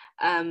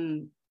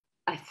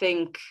 I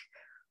think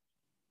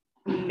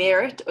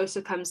merit also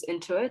comes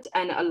into it,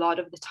 and a lot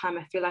of the time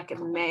I feel like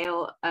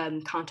male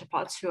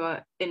counterparts who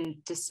are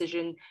in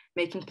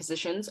decision-making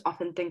positions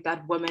often think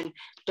that women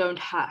don't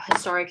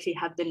historically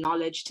have the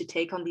knowledge to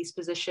take on these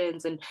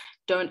positions and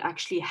don't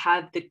actually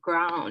have the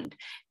ground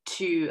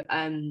to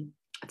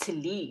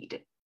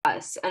lead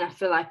us. And I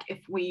feel like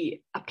if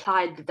we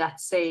applied that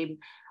same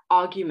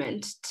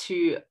argument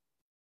to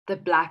the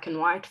black and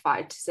white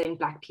fight, saying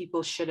black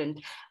people shouldn't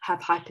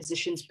have high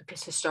positions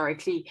because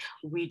historically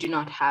we do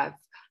not have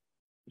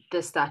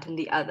this, that, and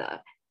the other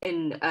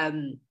in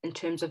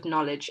terms of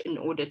knowledge in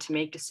order to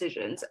make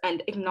decisions,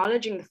 and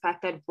acknowledging the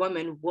fact that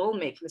women will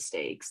make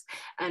mistakes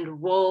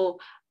and will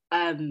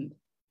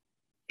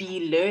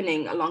be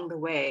learning along the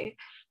way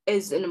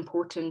is an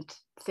important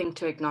thing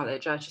to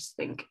acknowledge. I just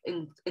think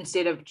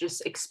instead of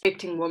just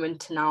expecting women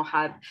to now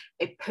have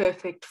a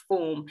perfect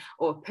form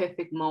or a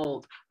perfect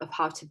mold of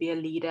how to be a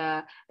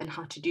leader and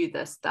how to do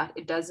this, that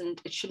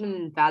it shouldn't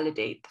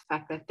invalidate the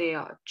fact that they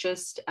are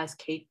just as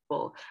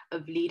capable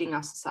of leading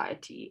our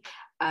society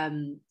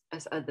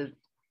as other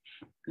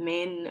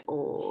men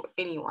or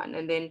anyone.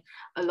 And then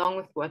along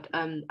with what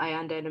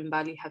Ayanda and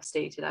Mbali have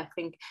stated, I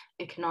think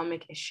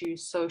economic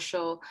issues,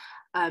 social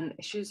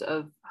issues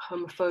of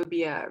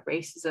homophobia,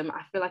 racism,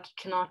 I feel like you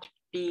cannot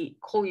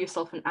call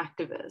yourself an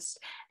activist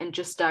and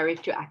just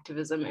direct your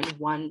activism in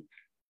one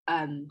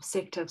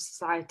sector of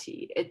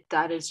society.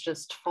 That is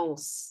just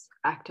false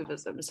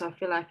activism. So I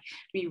feel like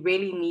we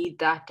really need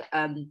that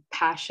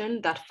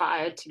passion, that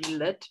fire to be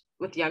lit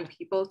with young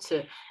people,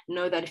 to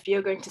know that if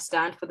you're going to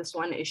stand for this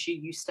one issue,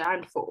 you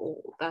stand for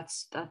all.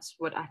 That's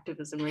what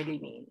activism really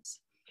means.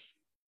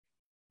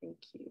 Thank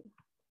you.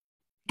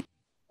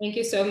 Thank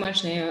you so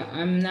much, Neo.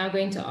 I'm now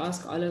going to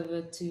ask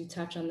Oliver to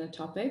touch on the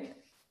topic.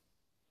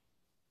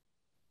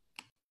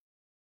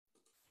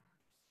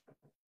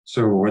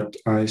 So what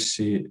I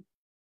see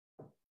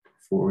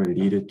for a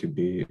leader to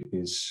be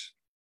is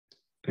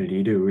a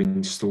leader who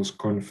instills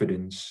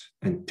confidence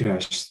and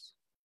trust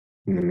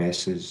in the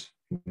masses.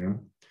 You know,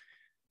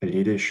 a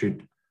leader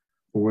should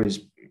always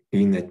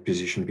be in that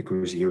position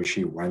because he or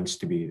she wants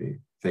to be there.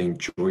 They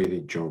enjoy their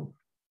job.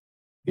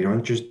 You're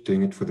not just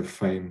doing it for the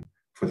fame,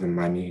 for the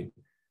money,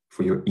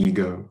 for your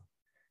ego.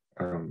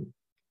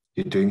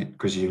 You're doing it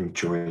because you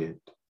enjoy it.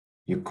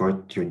 You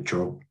got your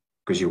job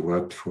because you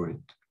worked for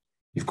it.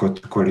 You've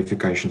got the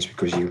qualifications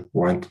because you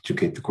wanted to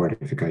get the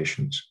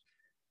qualifications.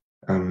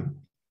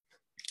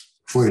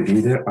 For a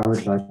leader, I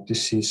would like to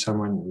see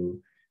someone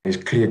who has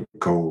clear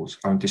goals.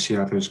 I want to see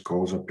how those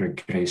goals are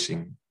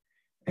progressing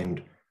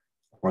and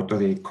what are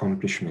the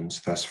accomplishments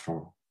thus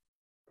far.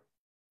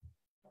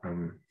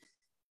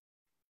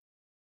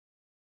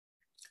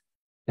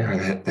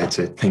 Yeah, that's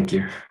it. Thank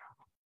you.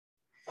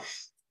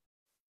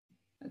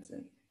 That's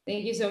it.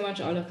 Thank you so much,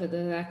 Oliver, for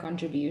that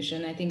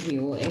contribution. I think we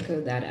will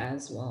echo that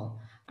as well.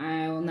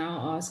 I will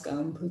now ask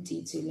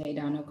Puti to lay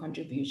down a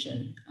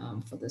contribution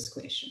for this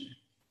question.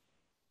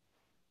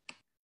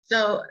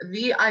 So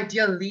the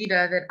ideal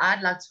leader that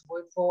I'd like to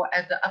vote for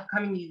at the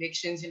upcoming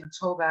elections in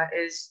October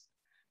is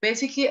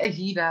basically a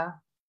leader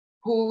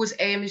whose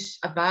aim is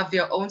above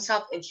their own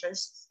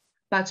self-interest,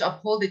 but to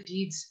uphold the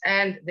deeds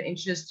and the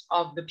interests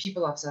of the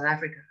people of South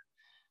Africa.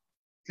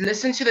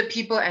 Listen to the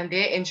people and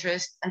their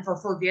interests and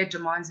fulfill their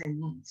demands and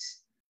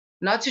needs.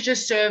 Not to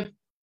just serve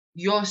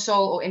your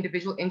sole or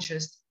individual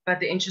interest, but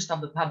the interest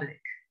of the public.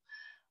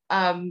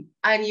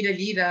 I need a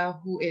leader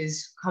who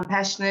is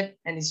compassionate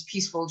and is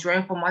peaceful,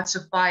 drawing from what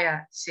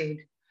Sophia said,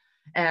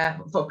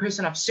 for a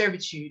person of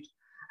servitude.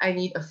 I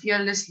need a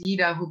fearless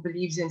leader who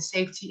believes in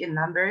safety in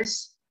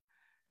numbers,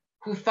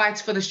 who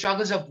fights for the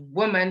struggles of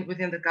women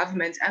within the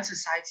government and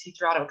society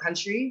throughout our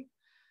country,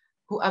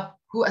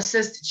 who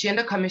assists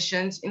gender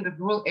commissions in the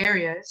rural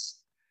areas,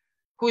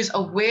 who is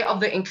aware of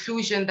the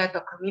inclusion that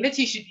the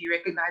community should be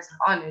recognized and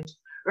honored,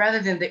 rather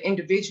than the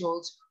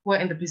individuals who are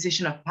in the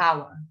position of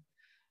power.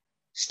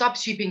 Stop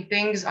sweeping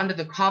things under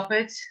the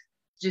carpet.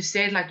 Just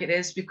say it like it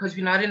is, because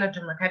we're not in a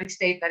democratic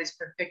state that is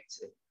perfect,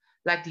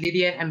 like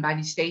Lydia and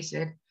Badi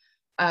stated.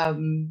 I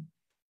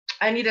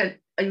need a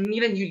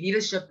new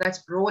leadership that's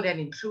broad and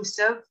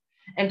inclusive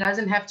and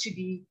doesn't have to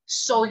be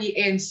solely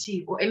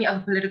ANC or any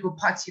other political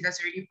party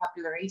that's already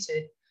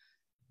populated,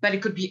 but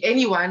it could be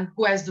anyone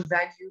who has the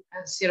value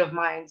and set of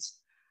minds.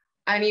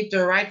 I need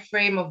the right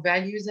frame of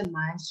values and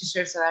minds to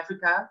serve South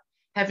Africa,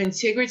 have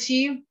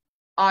integrity,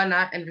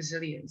 honor, and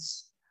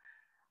resilience,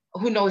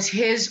 who knows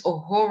his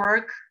or her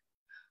work,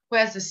 who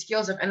has the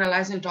skills of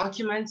analyzing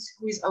documents,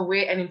 who is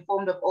aware and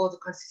informed of all the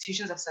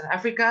constitutions of South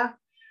Africa,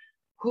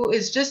 who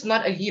is just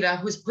not a leader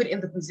who's put in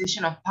the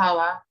position of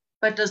power,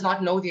 but does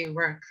not know their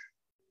work.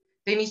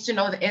 They need to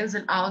know the ins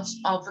and outs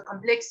of the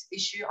complex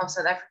issue of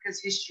South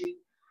Africa's history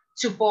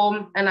to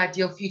form an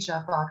ideal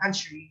future for our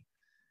country.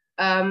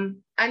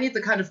 I need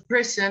the kind of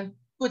person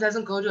who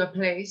doesn't go to a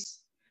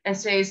place and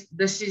says,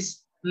 this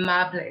is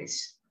my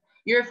place.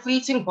 You're a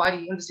fleeting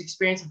body in this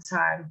experience of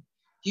time.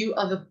 You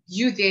are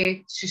you there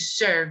to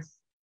serve.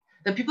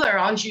 The people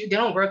around you, they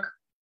don't work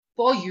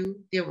for you,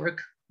 they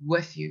work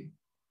with you.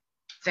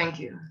 Thank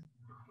you.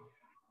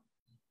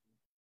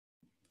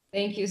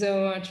 Thank you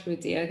so much,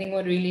 Ruti. I think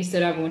what really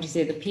stood out when you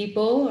said the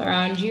people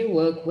around you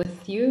work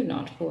with you,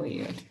 not for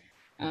you.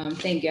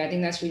 Thank you. I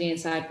think that's really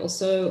insightful.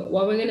 So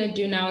what we're going to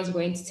do now is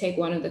going to take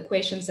one of the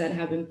questions that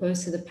have been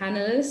posed to the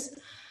panelists.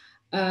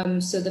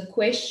 So the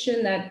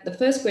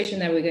first question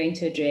that we're going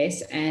to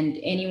address, and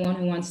anyone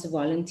who wants to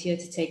volunteer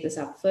to take this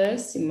up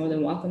first, you're more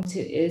than welcome to,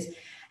 is,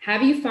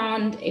 have you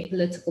found a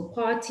political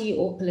party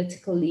or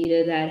political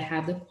leader that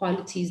have the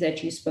qualities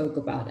that you spoke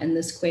about? And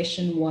this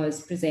question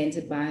was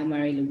presented by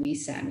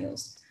Marie-Louise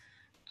Samuels.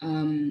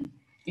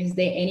 Is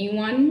there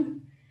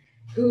anyone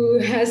who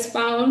has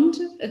found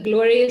a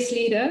glorious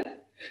leader?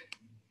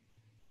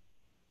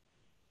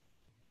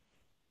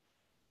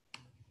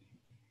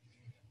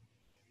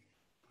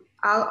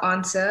 I'll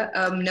answer.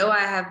 No, I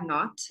have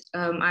not.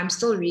 I'm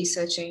still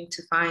researching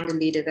to find a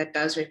leader that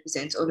does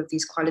represent all of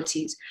these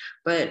qualities,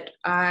 but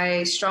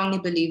I strongly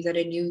believe that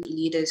a new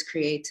leader is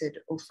created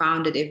or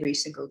founded every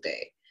single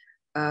day.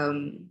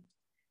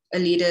 A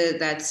leader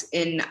that's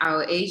in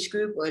our age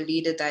group, or a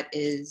leader that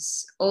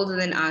is older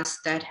than us,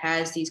 that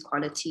has these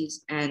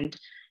qualities and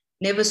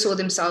never saw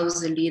themselves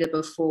as a leader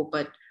before,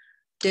 but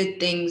did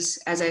things,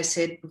 as I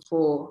said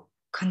before,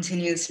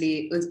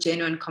 continuously with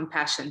genuine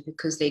compassion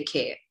because they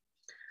care.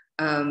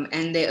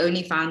 And they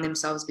only found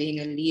themselves being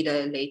a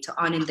leader later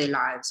on in their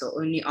lives,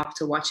 or only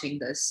after watching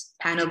this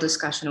panel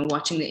discussion or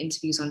watching the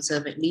interviews on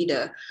servant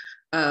leader,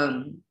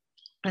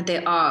 that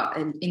they are,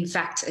 in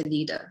fact, a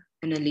leader,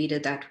 and a leader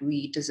that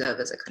we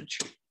deserve as a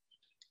country.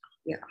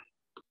 Yeah.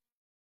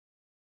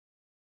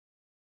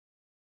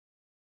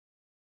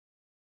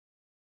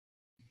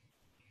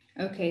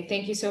 Okay,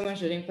 thank you so much,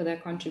 Geraldine, for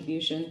that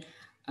contribution.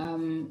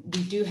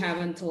 We do have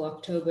until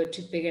October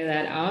to figure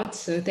that out,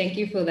 so thank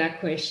you for that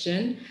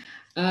question.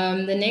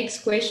 The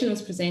next question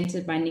was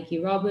presented by Nikki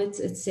Roberts.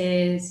 It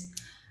says,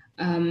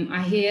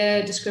 I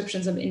hear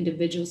descriptions of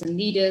individuals and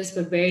leaders,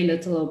 but very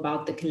little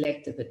about the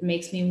collective. It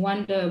makes me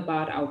wonder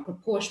about our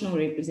proportional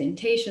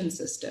representation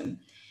system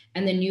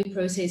and the new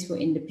process for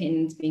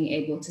independents being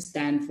able to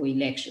stand for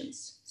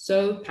elections.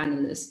 So,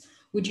 panelists,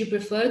 would you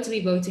prefer to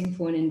be voting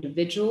for an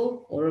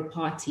individual or a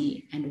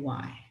party, and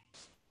why?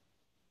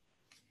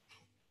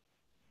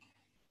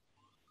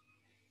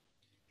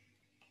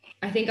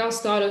 I think I'll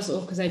start us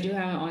off because I do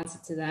have an answer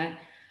to that.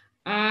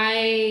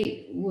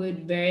 I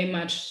would very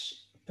much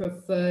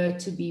prefer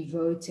to be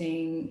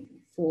voting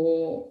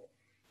for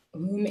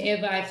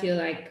whomever I feel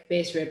like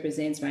best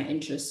represents my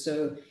interests.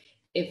 So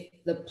if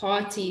the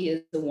party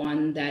is the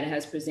one that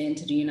has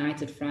presented a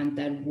united front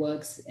that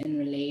works in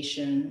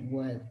relation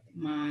with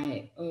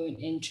my own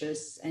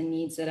interests and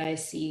needs that I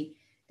see,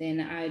 then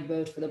I'd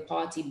vote for the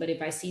party. But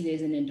if I see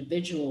there's an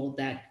individual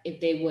that if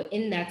they were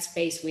in that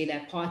space where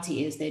that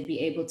party is, they'd be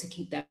able to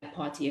keep that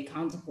party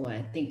accountable.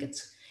 I think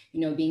it's,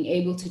 being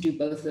able to do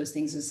both of those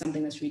things is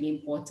something that's really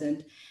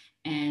important.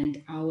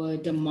 And our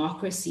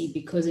democracy,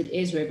 because it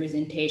is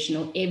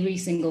representational, every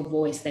single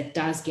voice that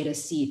does get a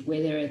seat,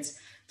 whether it's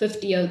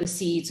 50 of the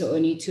seats or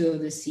only 2 of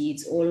the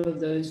seats, all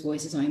of those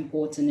voices are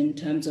important in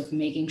terms of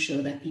making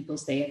sure that people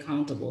stay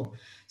accountable.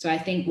 So I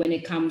think when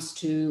it comes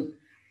to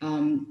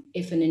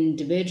if an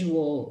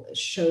individual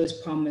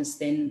shows promise,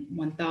 then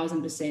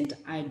 1000%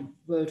 I'd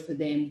vote for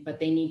them, but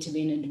they need to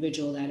be an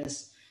individual that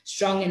is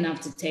strong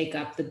enough to take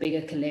up the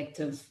bigger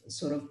collective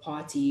sort of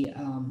party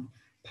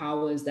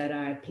powers that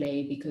are at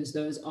play, because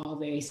those are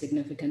very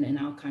significant in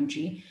our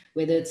country,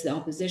 whether it's the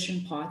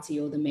opposition party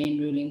or the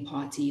main ruling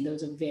party.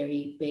 Those are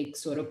very big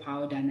sort of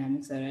power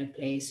dynamics that are at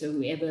play. So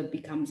whoever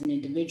becomes an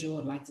individual,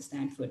 I'd like to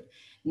stand for it,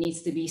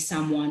 needs to be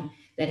someone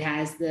that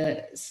has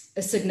a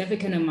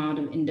significant amount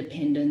of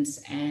independence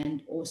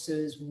and also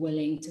is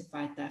willing to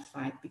fight that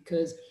fight,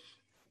 because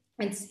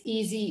it's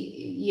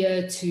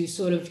easier to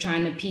sort of try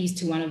and appease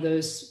to one of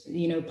those,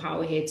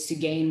 power heads to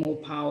gain more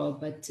power,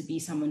 but to be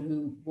someone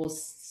who will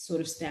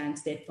sort of stand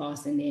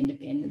steadfast in their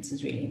independence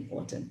is really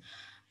important.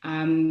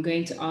 I'm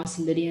going to ask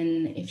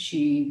Lydian if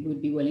she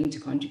would be willing to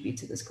contribute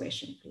to this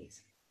question,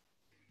 please.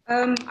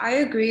 I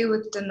agree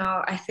with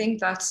Danelle. I think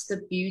that's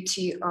the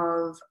beauty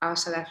of our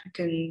South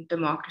African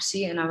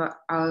democracy and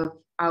our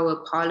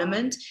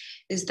parliament,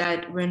 is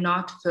that we're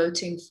not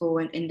voting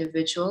for an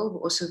individual,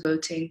 we're also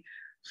voting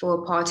for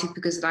a party,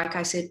 because like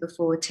I said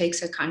before, it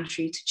takes a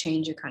country to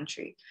change a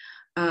country.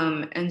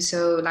 And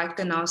so like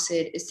Danelle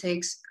said, it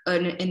takes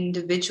an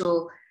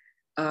individual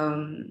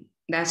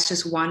that's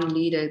just one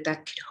leader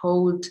that could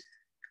hold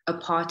a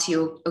party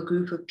or a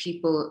group of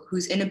people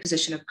who's in a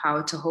position of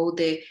power to hold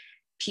their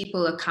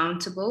people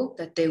accountable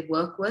that they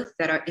work with,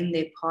 that are in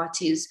their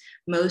parties,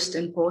 most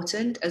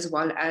important, as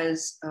well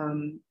as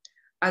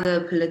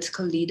other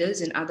political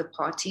leaders in other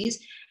parties.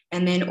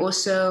 And then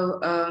also,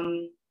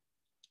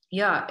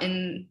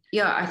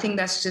 I think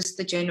that's just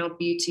the general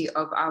beauty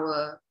of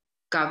our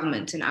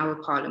government and our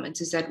parliament,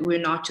 is that we're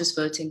not just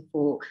voting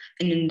for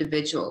an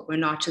individual. We're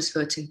not just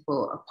voting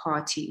for a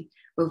party.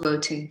 We're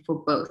voting for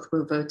both.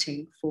 We're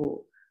voting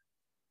for,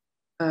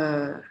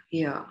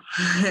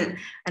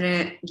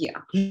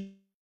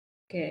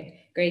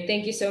 Okay, great.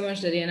 Thank you so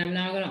much, Lydia. And I'm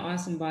now going to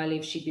ask Mbali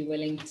if she'd be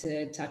willing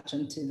to touch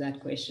onto that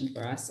question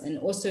for us. And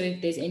also,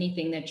 if there's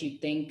anything that you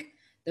think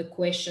the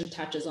question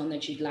touches on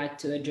that you'd like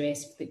to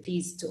address,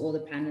 please, to all the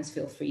panelists,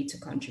 feel free to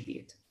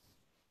contribute.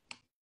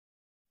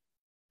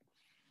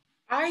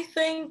 I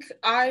think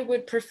I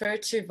would prefer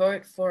to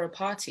vote for a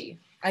party.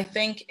 I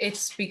think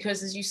it's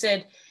because, as you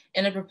said,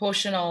 in a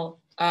proportional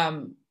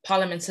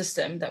parliament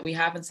system that we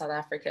have in South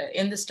Africa,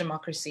 in this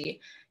democracy,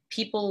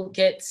 people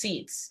get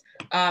seats.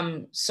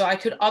 So I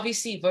could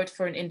obviously vote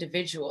for an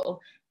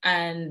individual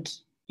and,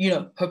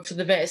 hope for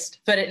the best.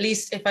 But at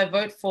least if I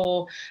vote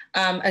for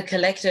a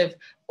collective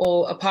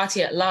or a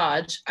party at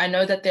large, I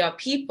know that there are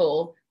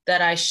people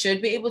that I should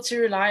be able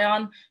to rely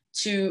on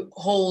to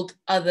hold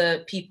other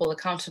people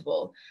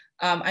accountable.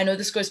 I know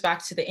this goes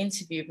back to the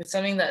interview, but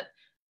something that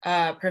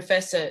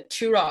Professor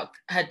Toerok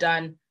had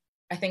done,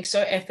 I think,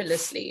 so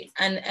effortlessly,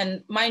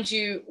 and mind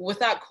you,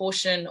 without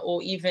caution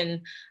or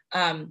even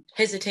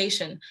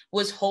hesitation,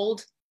 was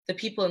hold the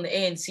people in the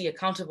ANC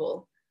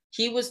accountable.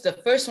 He was the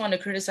first one to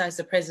criticize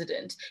the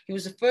president. He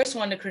was the first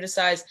one to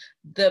criticize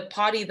the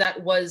party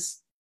that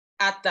was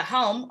at the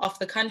helm of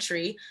the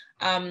country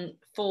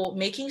for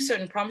making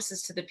certain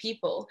promises to the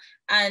people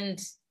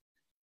and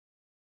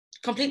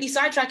completely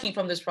sidetracking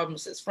from those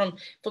promises, for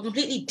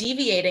completely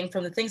deviating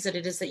from the things that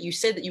it is that you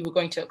said that you were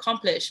going to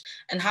accomplish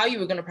and how you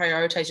were going to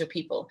prioritize your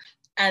people.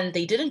 And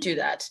they didn't do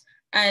that.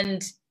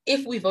 And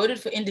if we voted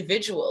for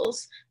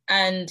individuals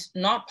and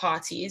not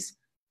parties,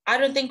 I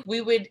don't think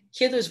we would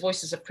hear those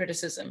voices of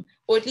criticism.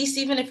 Or at least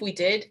even if we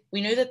did, we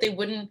know that they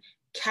wouldn't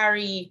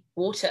carry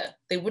water.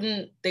 They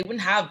wouldn't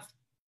have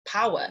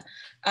power.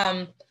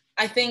 I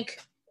feel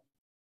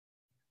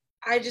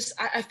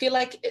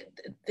like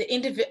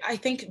I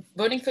think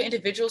voting for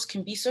individuals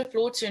can be so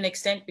flawed to an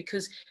extent,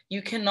 because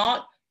you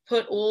cannot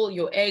put all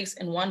your eggs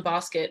in one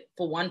basket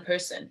for one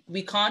person.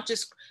 We can't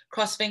just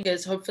cross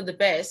fingers, hope for the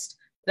best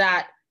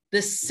that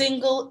the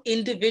single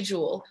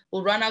individual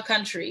will run our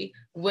country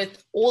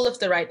with all of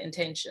the right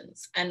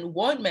intentions and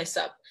won't mess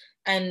up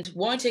and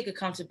won't take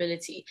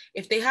accountability.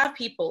 If they have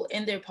people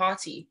in their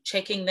party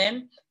checking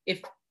them,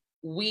 if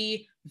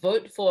we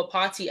vote for a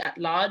party at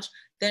large,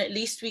 then at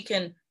least we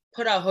can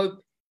put our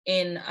hope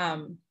in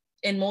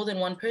more than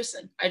one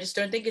person. I just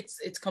don't think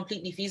it's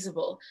completely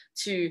feasible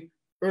to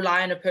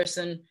rely on a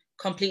person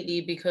completely,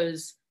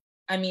 because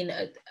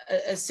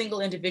a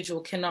single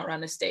individual cannot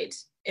run a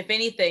state. If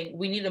anything,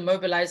 we need to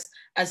mobilize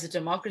as a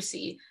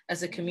democracy,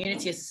 as a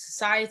community, as a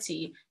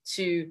society,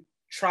 to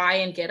try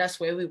and get us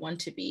where we want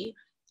to be.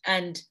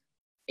 And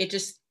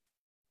Ubuntu,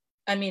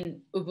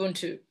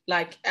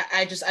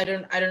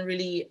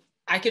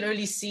 I can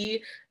only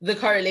see the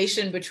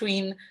correlation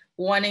between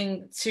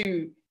wanting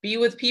to be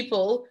with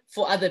people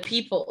for other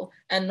people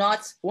and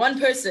not one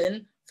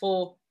person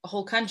for a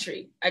whole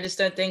country. I just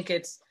don't think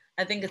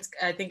I think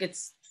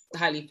it's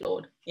highly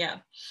flawed. Yeah.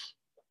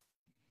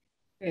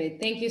 Great.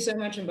 Thank you so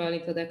much,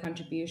 Mbali, for that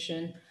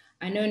contribution.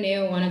 I know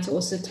Neo wanted to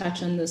also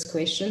touch on this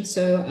question.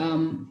 So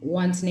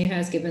once Neo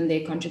has given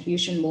their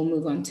contribution, we'll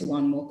move on to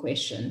one more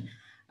question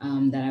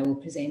that I will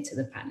present to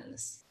the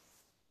panelists.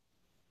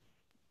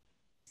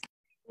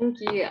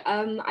 Thank you.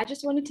 I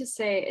just wanted to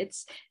say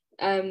it's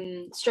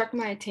struck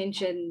my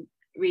attention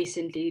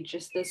recently,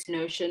 just this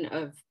notion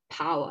of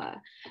power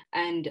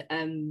and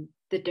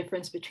the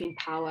difference between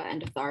power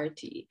and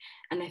authority.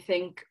 And I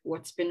think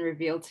what's been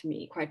revealed to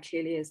me quite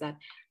clearly is that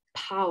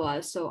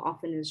power so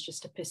often is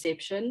just a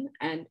perception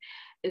and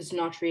is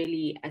not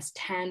really as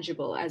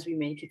tangible as we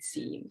make it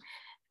seem.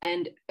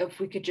 And if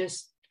we could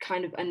just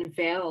kind of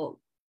unveil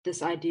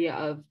this idea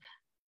of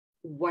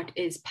what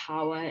is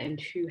power and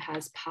who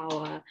has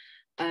power,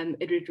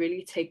 it would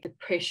really take the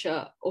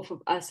pressure off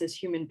of us as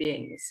human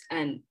beings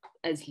and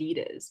as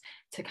leaders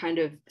to kind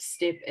of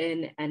step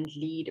in and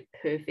lead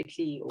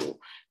perfectly, or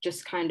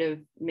just kind of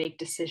make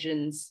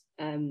decisions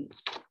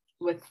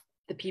with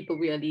the people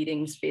we are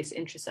leading's best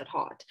interests at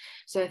heart.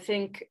 So I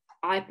think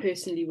I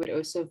personally would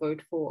also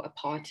vote for a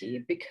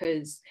party,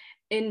 because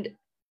in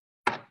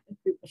a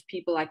group of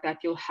people like that,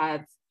 you'll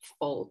have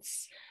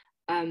faults.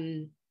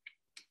 And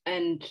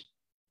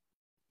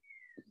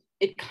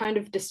it kind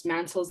of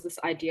dismantles this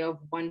idea of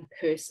one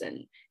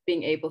person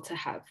being able to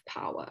have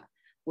power,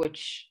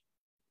 which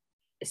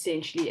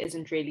essentially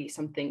isn't really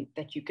something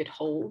that you could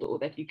hold or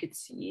that you could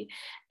see.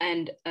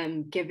 And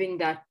giving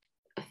that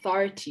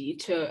authority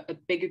to a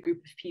bigger group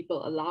of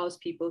people allows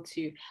people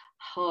to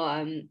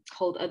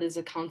hold others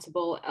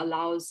accountable,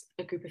 allows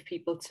a group of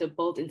people to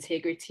build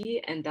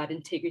integrity, and that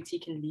integrity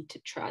can lead to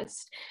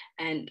trust.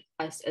 And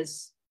us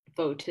as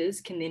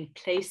voters can then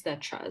place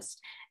that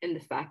trust in the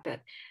fact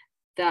that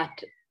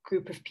that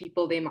group of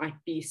people, there might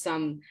be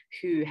some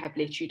who have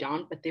let you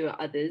down, but there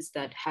are others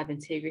that have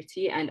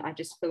integrity. And I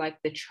just feel like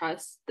the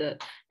trust, the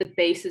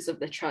basis of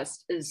the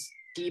trust is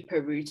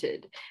deeper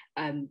rooted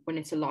when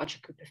it's a larger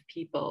group of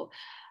people,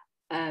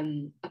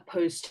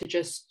 opposed to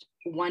just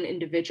one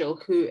individual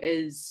who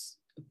is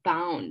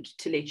bound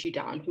to let you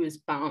down, who is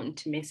bound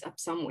to mess up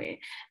somewhere.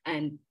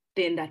 And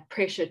then that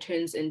pressure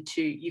turns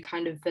into, you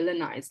kind of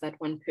villainize that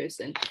one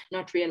person,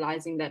 not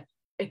realizing that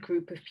a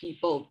group of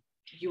people,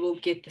 you will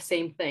get the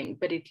same thing,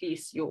 but at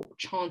least your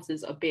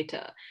chances are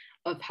better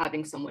of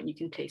having someone you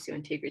can place your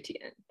integrity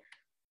in.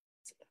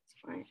 So that's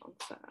my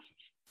answer.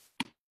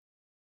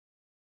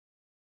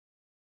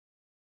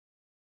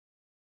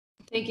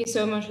 Thank you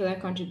so much for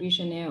that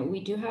contribution, Neo. We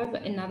do have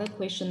another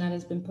question that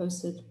has been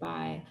posted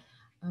by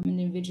an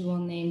individual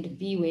named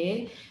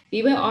Beware.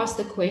 Beware asked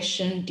the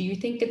question, do you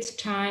think it's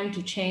time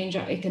to change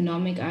our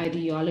economic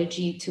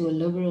ideology to a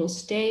liberal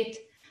state?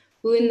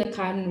 Who in the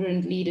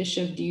current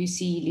leadership do you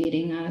see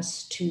leading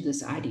us to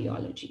this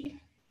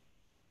ideology?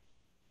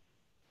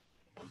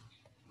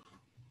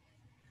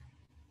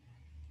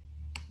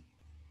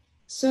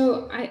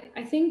 So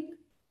I think,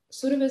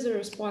 sort of as a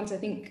response, I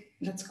think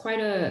that's quite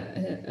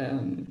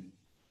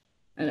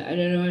I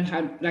don't know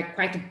how, like,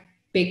 quite a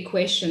big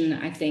question,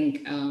 I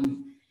think.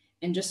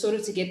 And just sort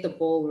of to get the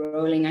ball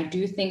rolling, I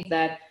do think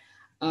that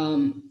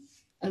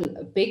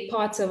big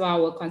parts of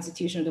our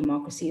constitutional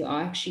democracy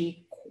are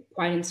actually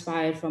quite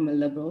inspired from a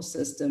liberal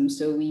system.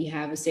 So we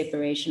have a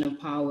separation of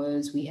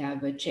powers, we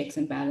have a checks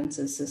and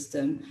balances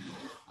system.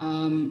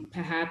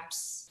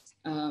 Perhaps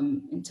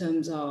in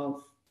terms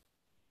of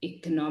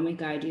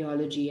economic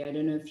ideology, I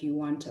don't know if you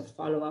want to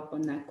follow up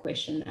on that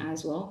question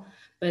as well,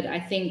 but I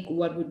think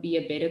what would be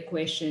a better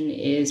question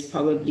is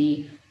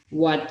probably,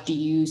 what do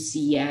you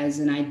see as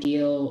an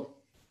ideal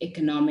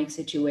economic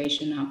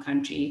situation in our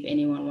country, if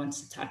anyone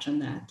wants to touch on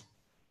that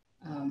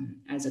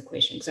as a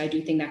question, because I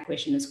do think that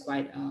question is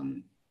quite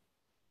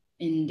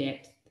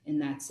in-depth in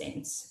that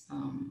sense.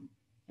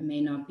 It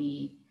may not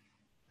be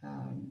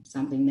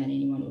something that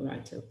anyone would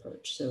like to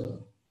approach.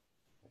 So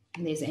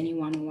if there's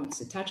anyone who wants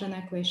to touch on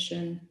that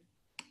question.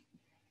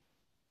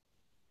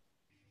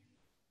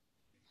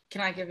 Can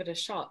I give it a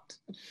shot?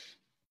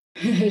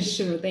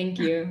 Sure, thank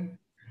you.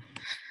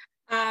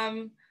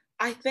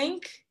 I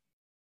think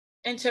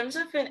in terms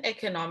of an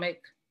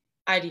economic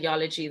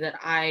ideology that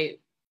I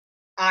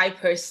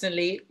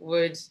personally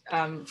would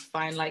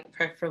find like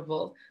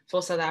preferable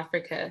for South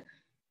Africa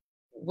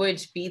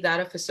would be that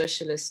of a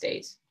socialist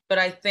state. But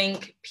I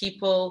think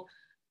people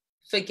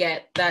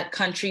forget that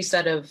countries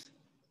that have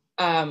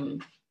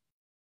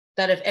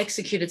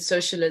executed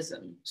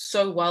socialism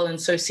so well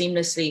and so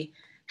seamlessly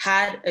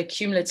had a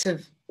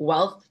cumulative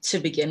wealth to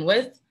begin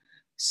with.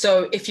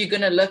 So if you're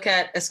going to look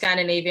at a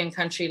Scandinavian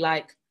country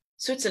like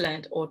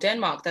Switzerland or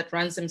Denmark that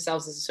runs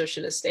themselves as a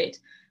socialist state,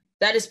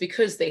 that is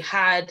because they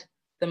had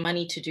the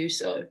money to do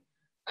so.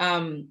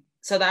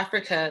 South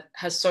Africa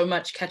has so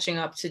much catching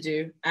up to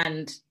do,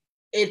 and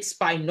it's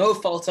by no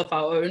fault of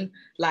our own,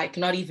 like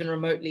not even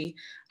remotely.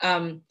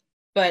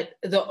 But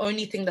the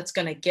only thing that's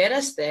going to get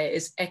us there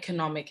is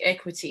economic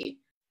equity.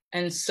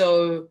 And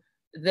so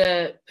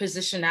the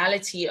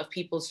positionality of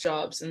people's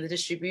jobs and the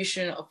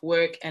distribution of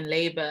work and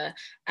labor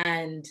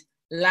and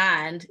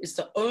land is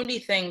the only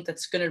thing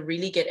that's going to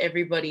really get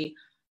everybody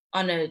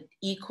on an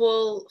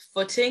equal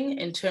footing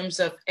in terms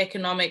of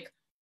economic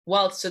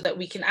wealth, so that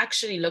we can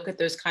actually look at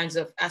those kinds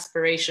of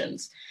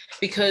aspirations.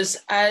 Because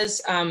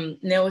as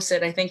Neo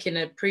said, I think in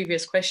a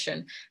previous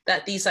question,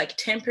 that these like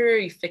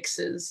temporary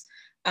fixes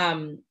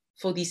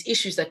for these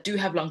issues that do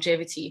have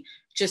longevity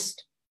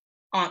just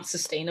aren't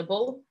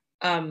sustainable.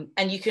 And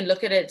you can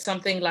look at it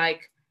something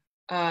like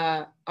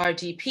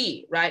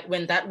RDP, right?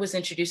 When that was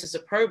introduced as a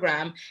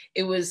program,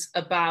 it was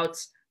about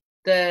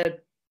the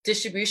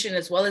distribution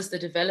as well as the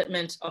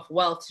development of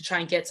wealth to try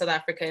and get South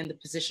Africa in the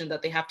position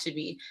that they have to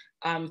be,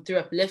 through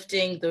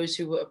uplifting those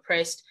who were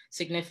oppressed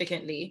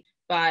significantly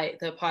by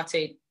the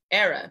apartheid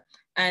era.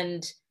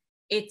 And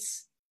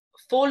it's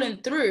fallen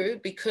through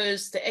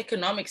because the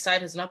economic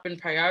side has not been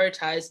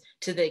prioritized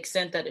to the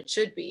extent that it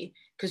should be,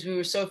 because we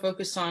were so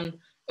focused on,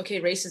 okay,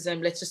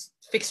 racism, let's just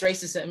fix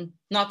racism.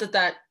 Not that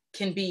that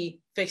can be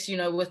fixed, you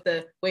know, with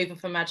the wave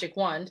of a magic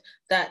wand,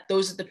 that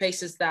those are the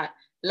places that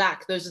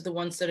lack, those are the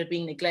ones that are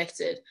being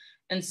neglected.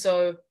 And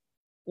so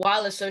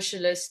while a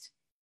socialist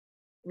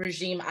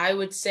regime, I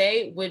would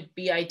say, would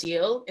be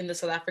ideal in the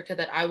South Africa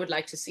that I would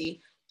like to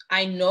see,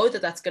 I know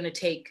that that's going to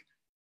take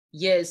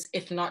years,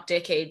 if not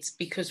decades,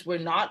 because we're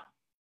not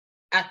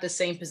at the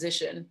same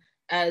position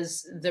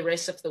as the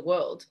rest of the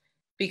world.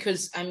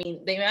 Because, I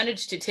mean, they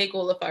managed to take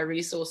all of our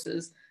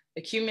resources,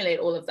 accumulate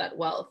all of that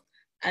wealth,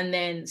 and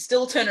then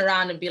still turn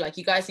around and be like,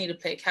 you guys need to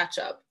play catch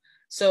up.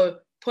 So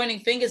pointing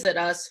fingers at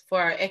us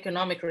for our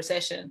economic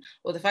recession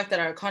or the fact that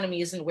our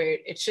economy isn't where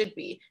it should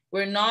be,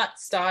 we're not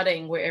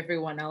starting where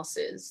everyone else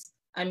is.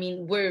 I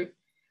mean,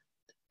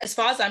 as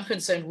far as I'm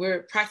concerned,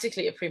 we're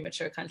practically a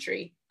premature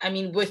country. I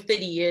mean, we're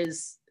 30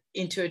 years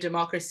into a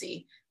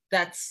democracy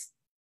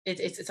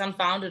it's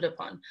unfounded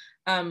upon.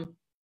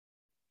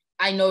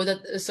 I know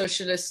that the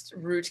socialist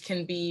route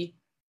can be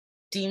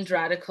deemed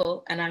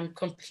radical, and I'm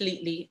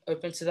completely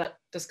open to that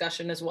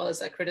discussion as well as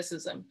that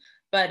criticism.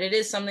 But it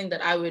is something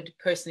that I would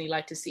personally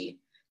like to see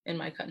in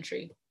my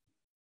country.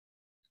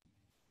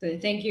 So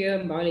thank you,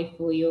 Mbali,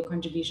 for your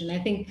contribution. I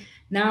think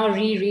now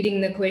rereading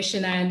the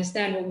question, I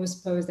understand what was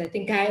posed. I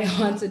think I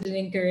answered it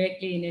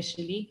incorrectly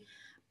initially.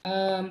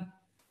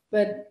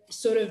 But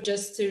sort of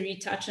just to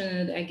retouch on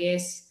it, I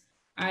guess,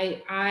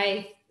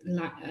 I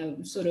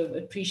sort of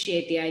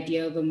appreciate the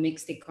idea of a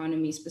mixed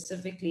economy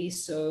specifically.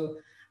 So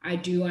I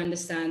do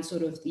understand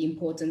sort of the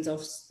importance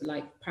of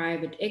like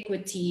private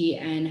equity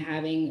and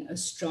having a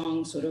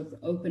strong sort of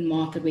open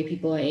market where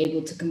people are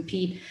able to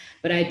compete.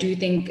 But I do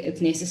think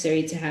it's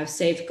necessary to have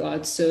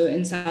safeguards. So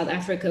in South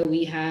Africa,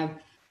 we have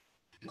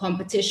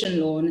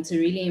competition law, and it's a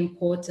really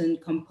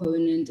important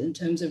component in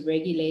terms of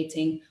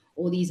regulating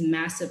all these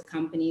massive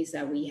companies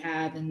that we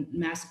have and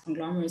massive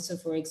conglomerates. So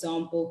for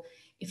example,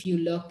 if you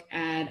look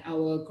at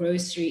our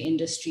grocery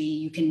industry,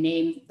 you can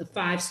name the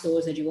 5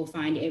 stores that you will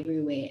find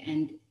everywhere,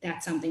 and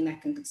that's something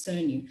that can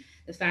concern you.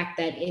 The fact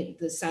that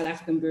the South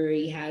African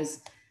brewery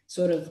has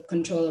sort of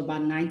control of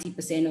about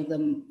 90% of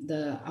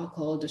the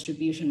alcohol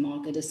distribution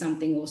market is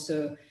something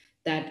also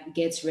that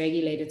gets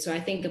regulated. So I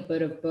think a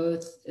bit of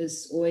both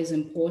is always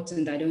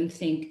important. I don't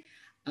think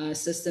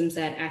systems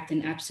that act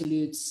in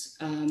absolutes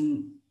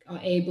are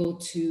able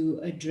to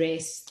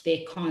address their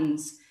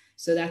cons.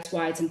 So that's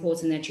why it's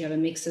important that you have a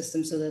mixed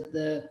system so that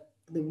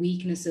the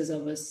weaknesses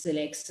of a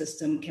select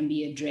system can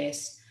be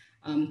addressed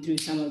through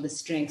some of the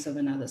strengths of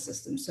another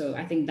system. So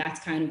I think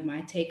that's kind of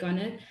my take on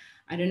it.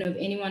 I don't know if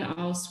anyone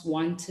else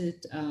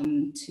wanted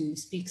to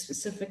speak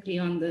specifically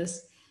on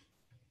this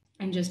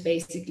and just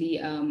basically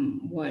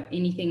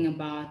anything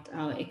about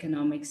our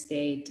economic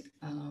state,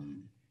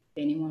 if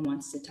anyone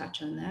wants to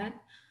touch on that.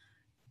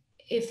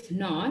 If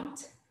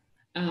not,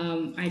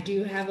 I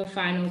do have a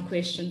final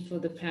question for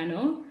the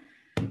panel.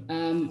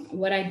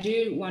 What I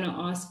do want to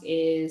ask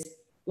is,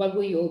 what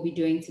will you all be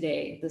doing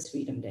today, this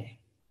Freedom Day?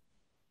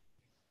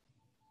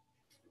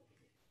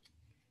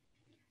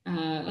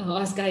 I'll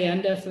ask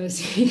Ayanda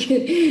first.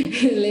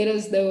 Let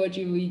us know what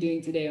you will be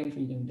doing today on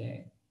Freedom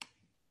Day.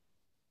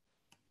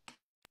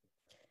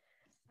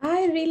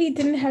 I really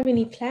didn't have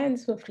any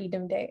plans for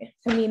Freedom Day.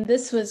 I mean,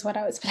 this was what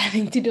I was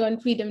planning to do on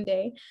Freedom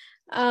Day.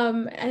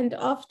 And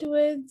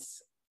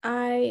afterwards,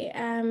 I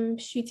am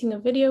shooting a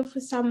video for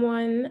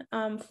someone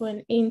for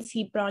an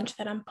ANC branch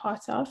that I'm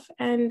part of.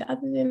 And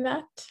other than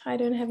that, I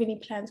don't have any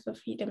plans for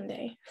Freedom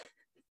Day.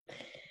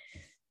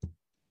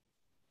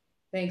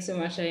 Thanks so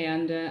much,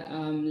 Ayanda.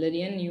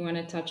 Lydian, you want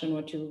to touch on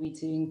what you'll be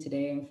doing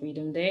today on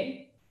Freedom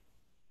Day?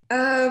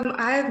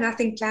 I have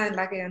nothing planned.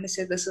 Like Ayanda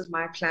said, this is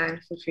my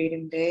plan for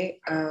Freedom Day.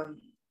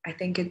 I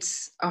think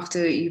it's,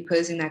 after you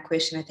posing that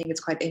question, I think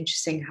it's quite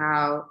interesting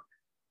how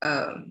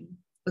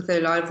with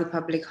a lot of the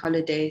public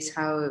holidays,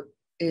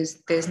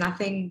 there's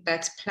nothing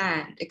that's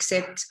planned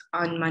except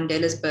on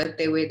Mandela's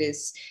birthday, where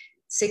there's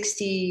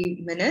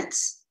 60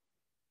 minutes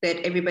that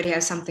everybody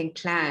has something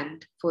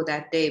planned for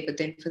that day. But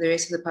then for the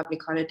rest of the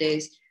public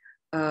holidays,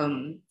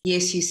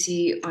 yes, you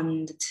see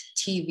on the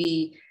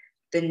TV,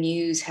 the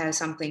news has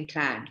something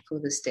planned for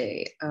this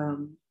day.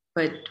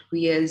 But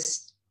we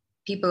as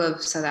people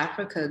of South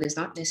Africa, there's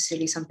not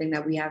necessarily something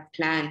that we have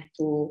planned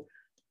for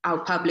our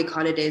public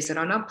holidays that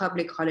are not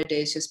public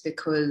holidays just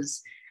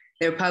because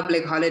they're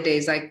public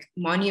holidays. Like,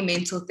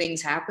 monumental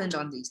things happened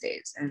on these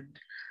days. And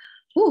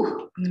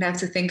I'm gonna have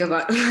to think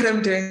about what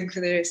I'm doing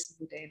for the rest of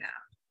the day now.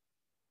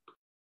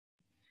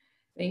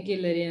 Thank you,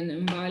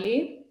 Lydian.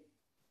 Mbali?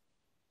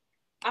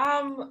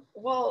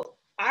 Well,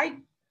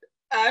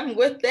 I'm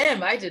with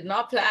them. I did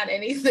not plan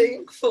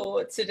anything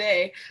for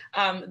today.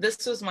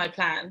 This was my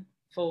plan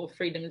for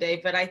Freedom Day,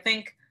 but I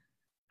think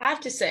I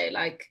have to say,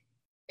 like,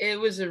 it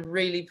was a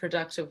really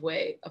productive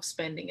way of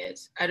spending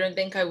it. I don't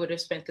think I would have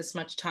spent this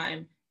much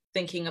time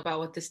thinking about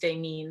what this day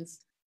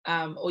means,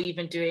 or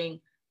even doing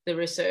the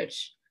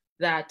research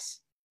that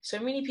so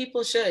many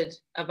people should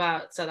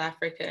about South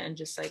Africa and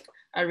just like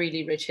a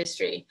really rich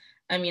history.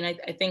 I mean,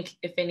 I think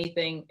if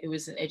anything, it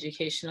was an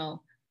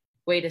educational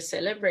way to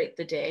celebrate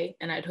the day.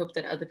 And I'd hope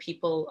that other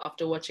people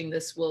after watching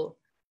this will,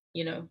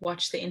 you know,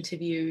 watch the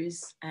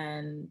interviews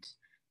and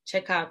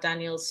check out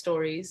Danielle's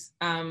stories.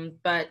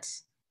 But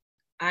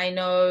I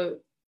know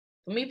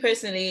for me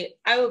personally,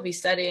 I will be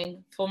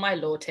studying for my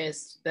law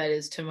test that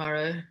is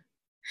tomorrow,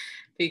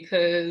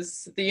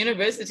 because the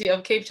University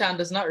of Cape Town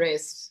does not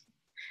rest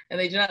and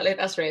they do not let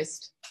us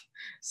rest.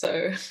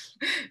 So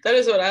that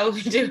is what I will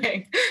be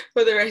doing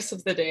for the rest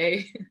of the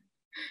day.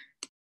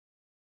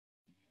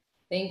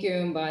 Thank you,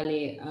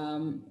 Mbali.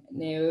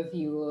 Neo, if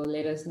you will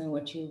let us know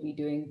what you'll be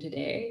doing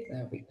today,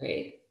 that would be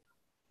great.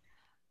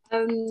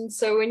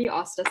 So when you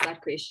asked us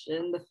that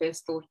question, the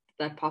first thought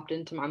that popped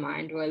into my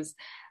mind was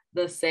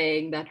the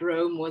saying that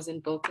Rome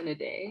wasn't built in a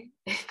day.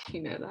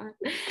 You know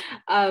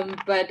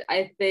that. But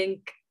I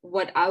think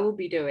what I will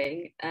be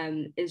doing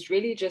is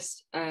really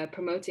just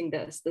promoting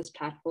this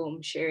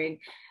platform, sharing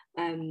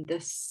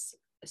this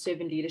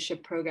servant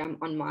leadership program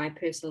on my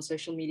personal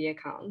social media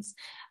accounts.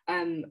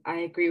 I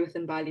agree with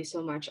Mbali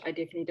so much. I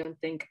definitely don't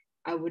think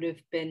I would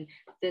have been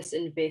this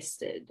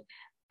invested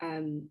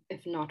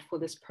if not for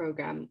this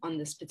program on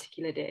this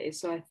particular day.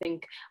 So I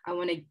think I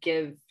want to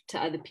give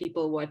to other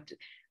people what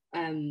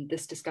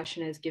this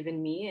discussion has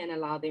given me and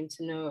allow them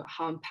to know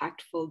how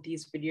impactful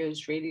these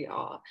videos really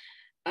are.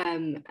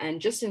 And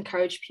just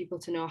encourage people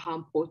to know how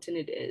important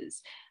it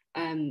is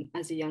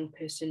as a young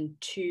person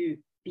to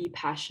be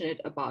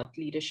passionate about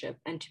leadership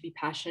and to be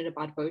passionate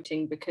about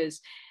voting,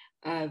 because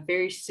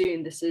very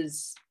soon this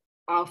is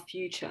our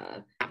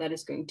future that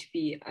is going to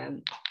be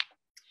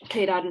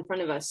played out in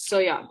front of us. So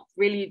yeah,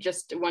 really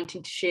just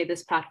wanting to share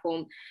this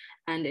platform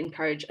and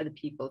encourage other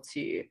people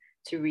to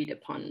read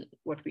upon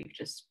what we've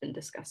just been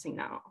discussing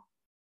now.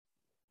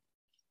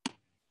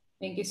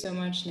 Thank you so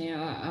much,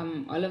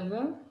 Neo.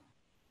 Oliver?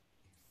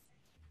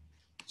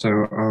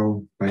 So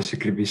I'll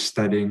basically be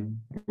studying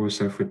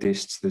also for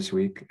tests this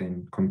week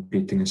and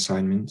completing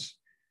assignments.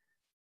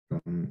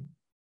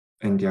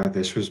 And yeah,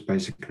 this was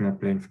basically my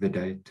plan for the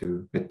day,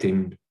 to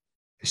attend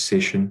a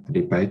session, a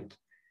debate,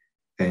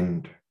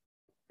 and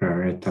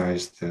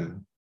prioritize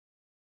the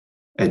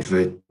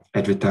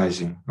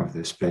advertising of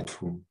this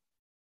platform.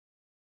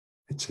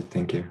 That's it.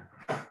 Thank you.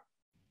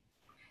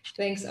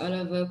 Thanks,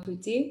 Oliver.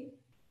 Puti?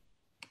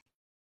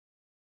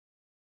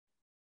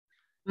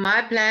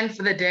 My plan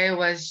for the day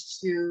was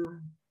to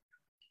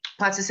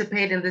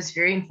participate in this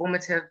very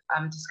informative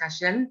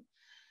discussion.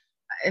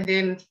 And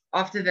then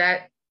after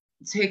that,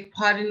 take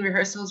part in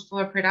rehearsals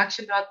for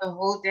production throughout the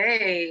whole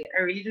day.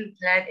 I really didn't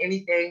plan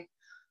anything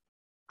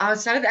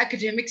outside of the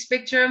academic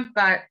spectrum,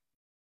 but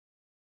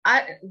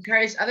I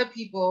encourage other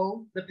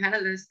people, the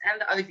panelists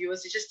and the other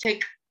viewers, to just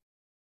take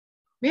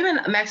maybe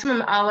a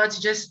maximum hour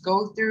to just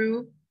go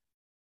through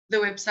the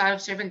website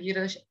of servant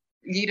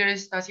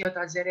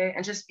leaders.co.za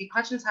and just be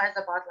conscientized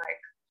about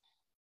like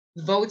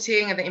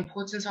voting and the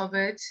importance of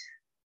it.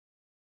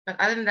 But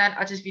other than that,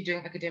 I'll just be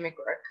doing academic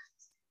work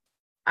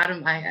out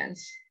of my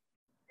hands.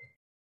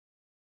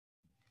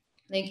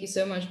 Thank you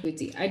so much,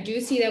 Puti. I do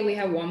see that we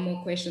have one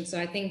more question. So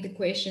I think the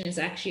question is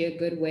actually a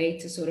good way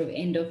to sort of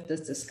end off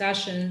this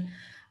discussion.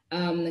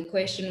 The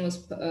question was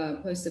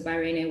posted by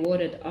Renee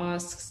Ward. It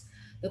asks,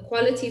 the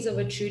qualities of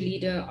a true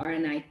leader are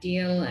an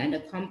ideal and a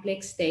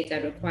complex state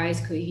that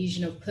requires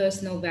cohesion of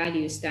personal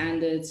values,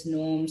 standards,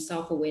 norms,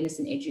 self-awareness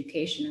and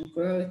education and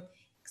growth,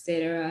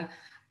 etc.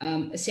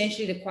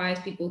 Essentially requires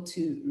people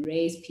to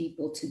raise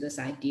people to this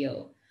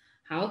ideal.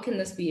 How can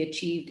this be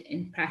achieved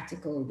in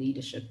practical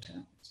leadership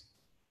terms?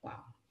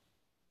 Wow,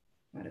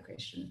 what a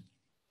question.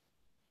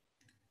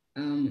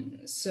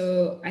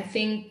 So I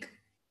think,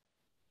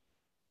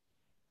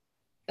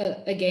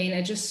 again,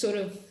 I just sort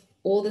of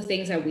all the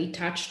things that we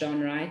touched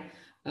on, right?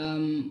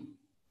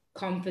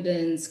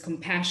 Confidence,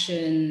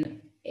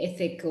 compassion,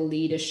 ethical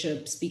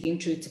leadership, speaking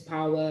truth to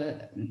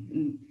power,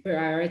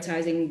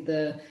 prioritizing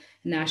the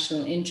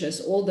national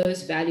interest, all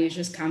those values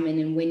just come in.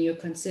 And when you're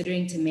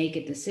considering to make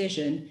a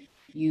decision,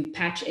 you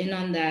patch in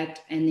on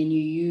that, and then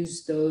you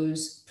use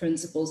those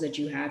principles that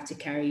you have to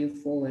carry you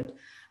forward.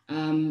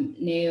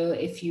 Neo,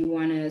 if you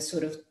want to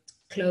sort of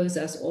close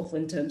us off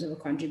in terms of a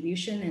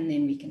contribution, and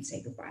then we can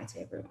say goodbye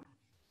to everyone.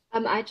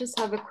 I just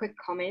have a quick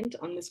comment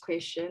on this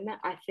question.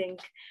 I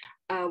think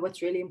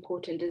what's really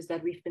important is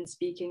that we've been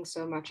speaking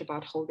so much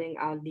about holding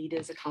our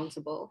leaders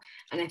accountable.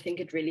 And I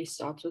think it really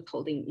starts with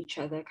holding each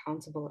other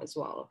accountable as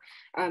well.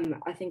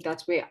 I think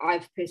that's where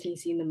I've personally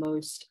seen the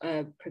most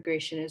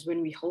progression, is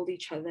when we hold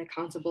each other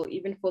accountable,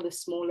 even for the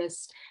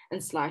smallest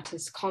and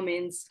slightest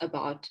comments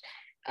about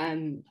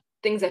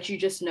things that you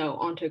just know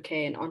aren't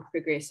okay and aren't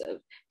progressive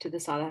to the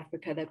South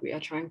Africa that we are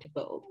trying to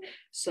build.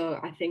 So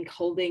I think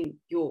holding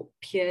your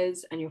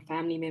peers and your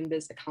family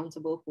members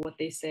accountable for what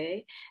they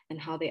say and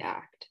how they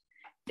act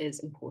is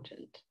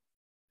important.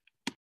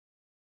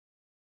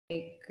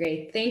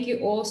 Great. Thank you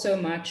all so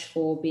much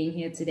for being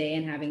here today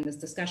and having this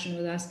discussion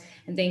with us.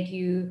 And thank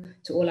you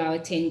to all our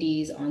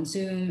attendees on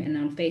Zoom and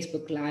on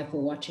Facebook Live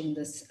for watching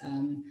this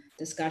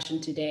discussion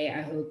today.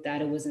 I hope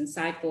that it was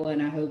insightful, and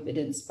I hope it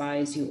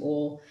inspires you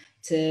all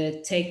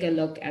to take a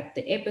look at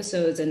the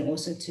episodes and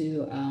also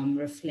to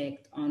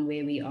reflect on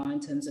where we are in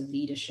terms of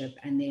leadership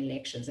and the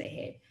elections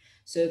ahead.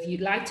 So if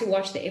you'd like to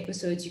watch the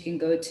episodes, you can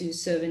go to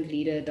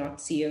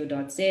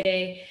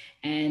servantleader.co.za,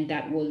 and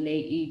that will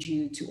lead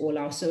you to all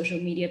our social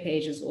media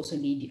pages, also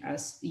lead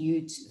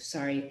you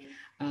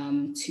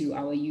to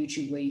our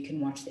YouTube, where you can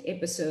watch the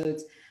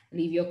episodes.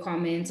 Leave your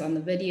comments on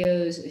the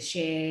videos,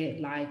 share,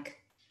 like.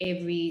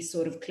 Every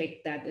sort of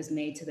click that is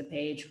made to the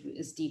page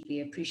is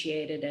deeply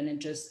appreciated, and it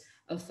just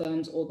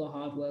affirms all the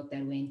hard work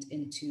that went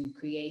into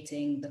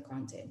creating the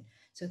content.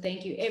 So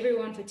thank you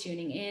everyone for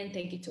tuning in.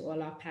 Thank you to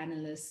all our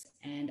panelists,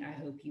 and I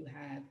hope you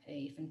have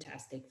a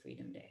fantastic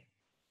Freedom Day.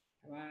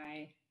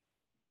 Bye.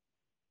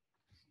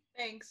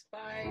 Thanks,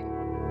 bye.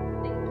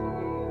 Thank you.